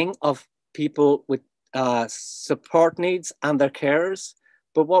well-being of people with support needs and their carers.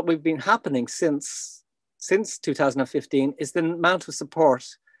 But what we've been happening since 2015 is the amount of support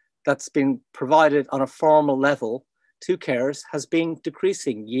that's been provided on a formal level to carers has been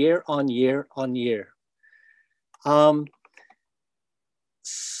decreasing year on year on year.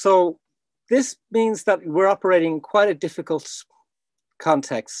 So this means that we're operating in quite a difficult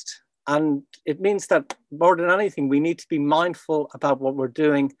context. And it means that more than anything, we need to be mindful about what we're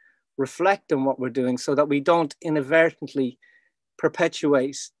doing, reflect on what we're doing so that we don't inadvertently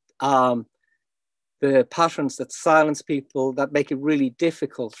perpetuate the patterns that silence people, that make it really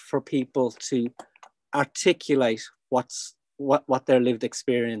difficult for people to articulate what their lived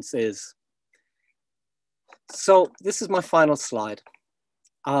experience is. So this is my final slide.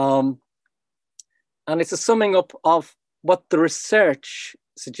 And it's a summing up of what the research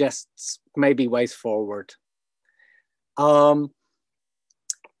suggests may be ways forward.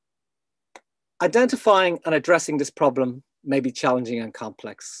 Identifying and addressing this problem may be challenging and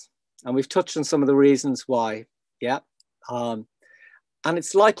complex. And we've touched on some of the reasons why, yeah. And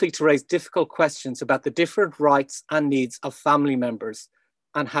it's likely to raise difficult questions about the different rights and needs of family members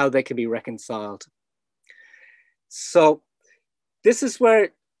and how they can be reconciled. So this is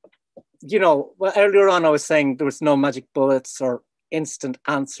where, well, earlier on I was saying there was no magic bullets or instant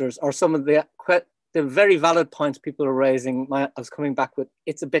answers, or some of the very valid points people are raising. I was coming back with,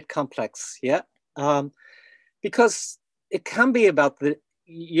 it's a bit complex, yeah? Because it can be about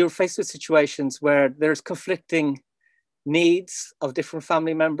you're faced with situations where there's conflicting needs of different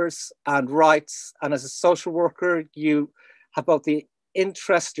family members and rights. And as a social worker, you have both the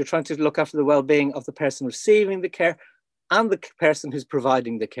interest, you're trying to look after the well-being of the person receiving the care and the person who's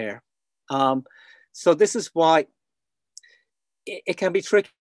providing the care. So this is why it can be tricky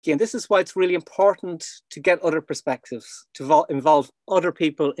And this is why it's really important to get other perspectives, to involve other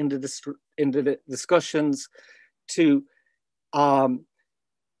people into the discussions, to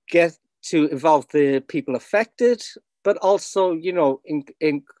get to involve the people affected, but also, you know,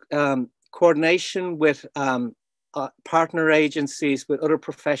 in coordination with partner agencies, with other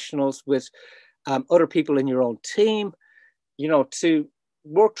professionals, with other people in your own team, you know, to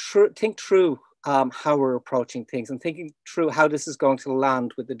think through how we're approaching things and thinking through how this is going to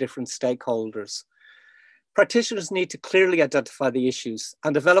land with the different stakeholders. Practitioners need to clearly identify the issues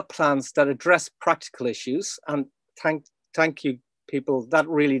and develop plans that address practical issues. And thank you, people. That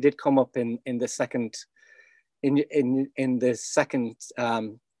really did come up in the second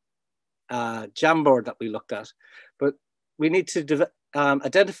Jamboard that we looked at. But we need to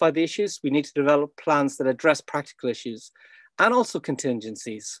identify the issues. We need to develop plans that address practical issues and also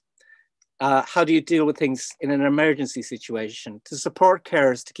contingencies. How do you deal with things in an emergency situation to support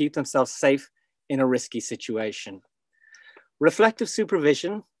carers to keep themselves safe in a risky situation? Reflective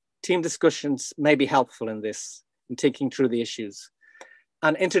supervision, team discussions may be helpful in this, in thinking through the issues.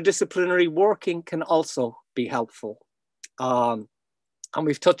 And interdisciplinary working can also be helpful. And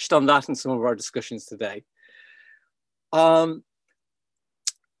we've touched on that in some of our discussions today. There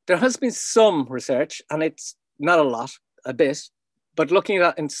has been some research, and it's not a lot, a bit, but looking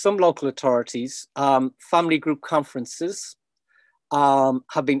at in some local authorities, family group conferences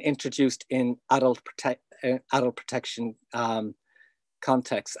have been introduced in adult protection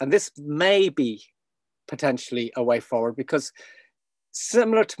contexts. And this may be potentially a way forward, because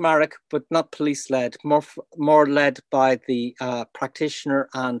similar to MARIC, but not police-led, more led by the practitioner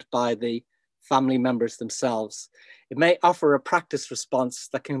and by the family members themselves. It may offer a practice response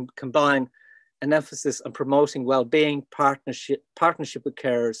that can combine an emphasis on promoting well-being, partnership with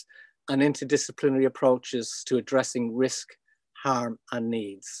carers, and interdisciplinary approaches to addressing risk, harm, and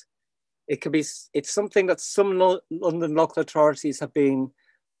needs. It's something that some London local authorities have been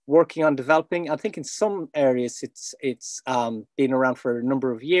working on developing. I think in some areas it's been around for a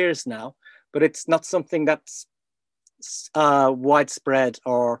number of years now, but it's not something that's widespread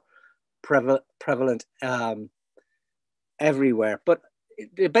or prevalent everywhere. But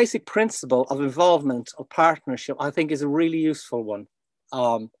the basic principle of involvement, of partnership, I think is a really useful one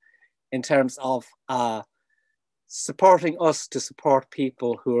in terms of supporting us to support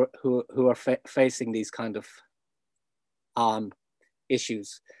people who are facing these kind of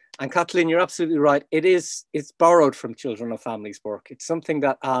issues. And Kathleen, you're absolutely right. It's borrowed from children and families work. It's something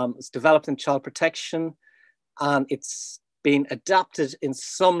that is developed in child protection, and it's been adapted in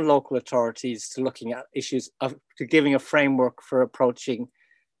some local authorities to looking at issues to giving a framework for approaching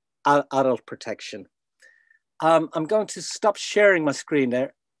adult protection. I'm going to stop sharing my screen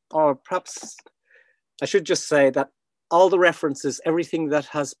there, or perhaps I should just say that all the references, everything that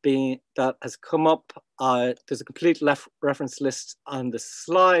has come up, there's a complete reference list on the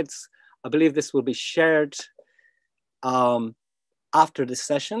slides. I believe this will be shared after this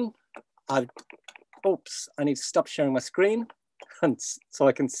session. Oops, I need to stop sharing my screen and so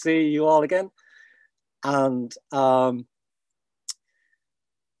I can see you all again. And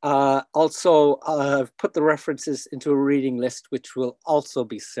also I've put the references into a reading list, which will also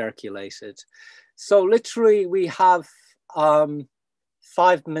be circulated. So literally we have 5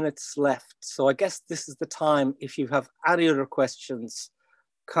 minutes left. So I guess this is the time, if you have any other questions,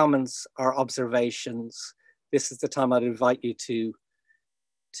 comments, or observations, this is the time I'd invite you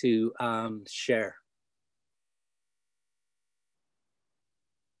to share.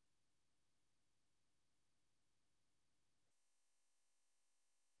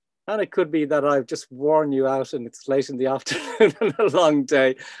 And it could be that I've just worn you out and it's late in the afternoon and a long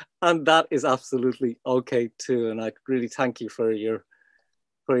day. And that is absolutely okay too. And I really thank you for your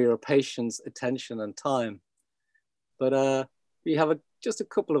patience, attention, and time. But we have just a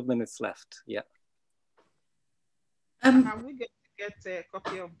couple of minutes left. Yeah. Can we get a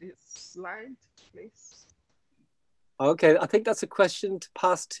copy of this slide, please? Okay, I think that's a question to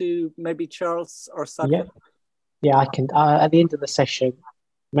pass to maybe Charles or Sadhguru. Yeah, I can. At the end of the session,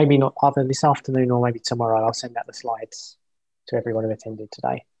 maybe not either this afternoon or maybe tomorrow, I'll send out the slides to everyone who attended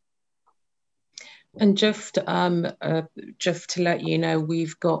today. And just to let you know,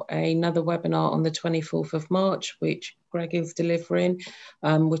 we've got another webinar on the 24th of March, which Greg is delivering,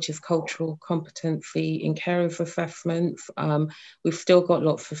 which is cultural competency in carers assessment. We've still got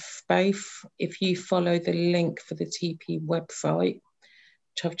lots of space. If you follow the link for the TP website,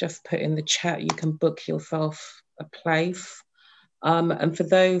 which I've just put in the chat, you can book yourself a place. And for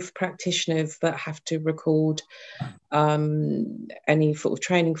those practitioners that have to record any sort of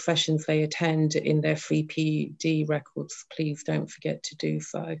training sessions they attend in their 3PD records, please don't forget to do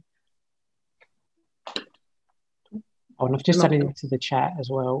so. Oh, and I've just added into the chat as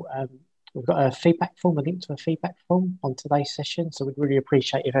well. We've got a feedback form, a link to a feedback form on today's session. So we'd really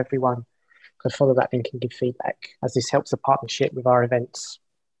appreciate if everyone could follow that link and give feedback, as this helps the partnership with our events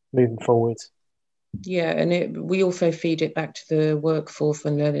moving forward. Yeah, and we also feed it back to the workforce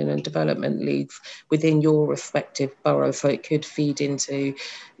and learning and development leads within your respective borough. So it could feed into,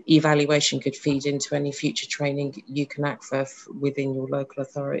 evaluation could feed into any future training you can access within your local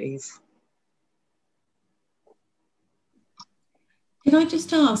authorities. Can I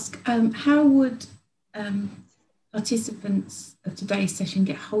just ask, how would participants of today's session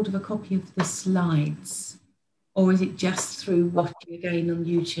get hold of a copy of the slides? Or is it just through watching again on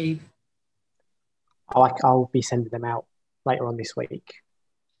YouTube? I'll be sending them out later on this week.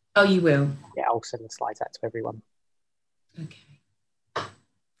 Oh, you will? Yeah, I'll send the slides out to everyone. Okay.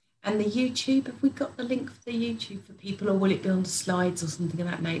 And the YouTube, have we got the link for the YouTube for people, or will it be on the slides or something of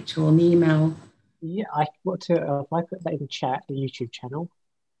that nature, or on the email? Yeah, I put that in the chat, the YouTube channel,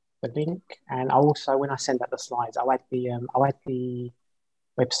 the link, and also when I send out the slides, I'll add the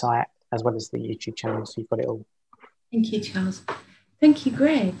website as well as the YouTube channel, so you've got it all. Thank you, Charles. Thank you,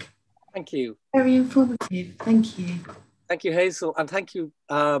 Greg. Thank you. Very informative. Thank you. Thank you, Hazel, and thank you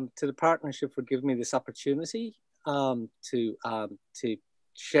to the partnership for giving me this opportunity to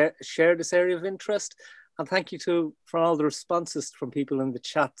share this area of interest. And thank you for all the responses from people in the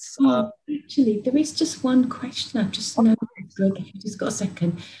chats. Actually, there is just one question I've just noticed. Look, if you've just got a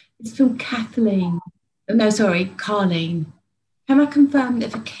second. It's from Kathleen. Oh, no, sorry, Carleen. Can I confirm that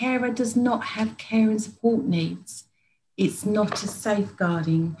if a carer does not have care and support needs, it's not a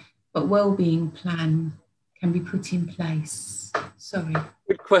safeguarding but wellbeing plan can be put in place? Sorry.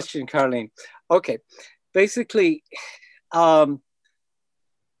 Good question, Carleen. Okay, basically,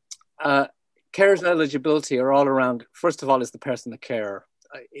 carer's eligibility are all around, first of all, is the person the carer.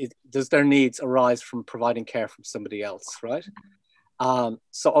 Does their needs arise from providing care from somebody else, right?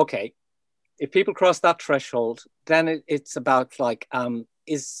 So, okay, if people cross that threshold, then it's about like, do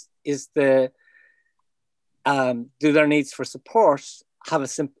their needs for support have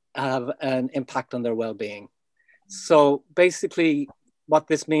an impact on their well-being? So basically, what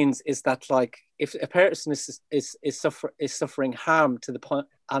this means is that, like, if a person is suffering harm to the point,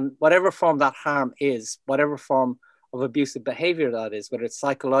 and whatever form that harm is, whatever form of abusive behavior that is, whether it's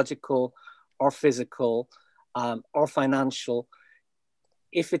psychological or physical or financial,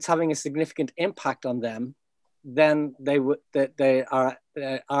 if it's having a significant impact on them, then they are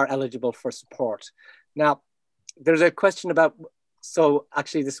eligible for support. Now, there's a question about, so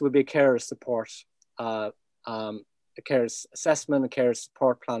actually this would be a carer support, a carer's assessment, a carer's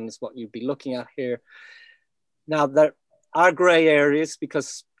support plan is what you'd be looking at here. Now, there are grey areas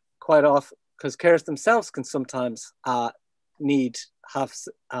because quite often, because carers themselves can sometimes have needs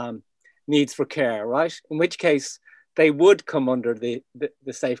for care, right? In which case they would come under the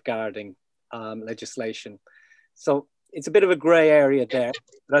safeguarding legislation. So it's a bit of a grey area there,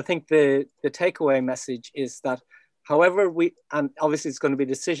 but I think the takeaway message is that however and obviously it's going to be a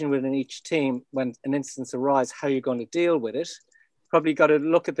decision within each team when an instance arises, how you're going to deal with it. Probably got to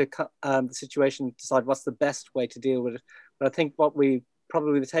look at the situation, decide what's the best way to deal with it. But I think probably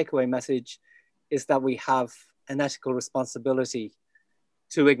the takeaway message is that we have an ethical responsibility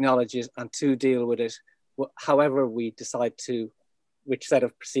to acknowledge it and to deal with it, however we decide which set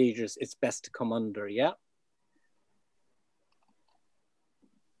of procedures it's best to come under, yeah?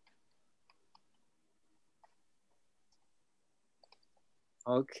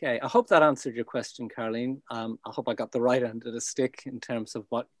 Okay, I hope that answered your question, Carleen. I hope I got the right end of the stick in terms of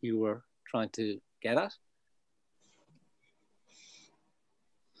what you were trying to get at.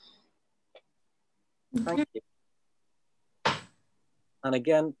 Thank you. And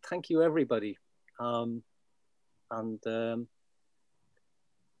again, thank you, everybody. Yeah,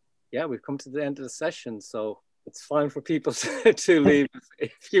 we've come to the end of the session, so it's fine for people to leave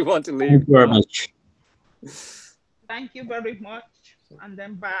if you want to leave. Thank you very much. Thank you very much. And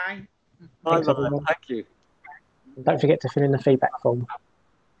then bye. Thanks, everyone. Thank you. And don't forget to fill in the feedback form.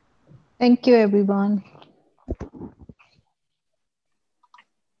 Thank you, everyone.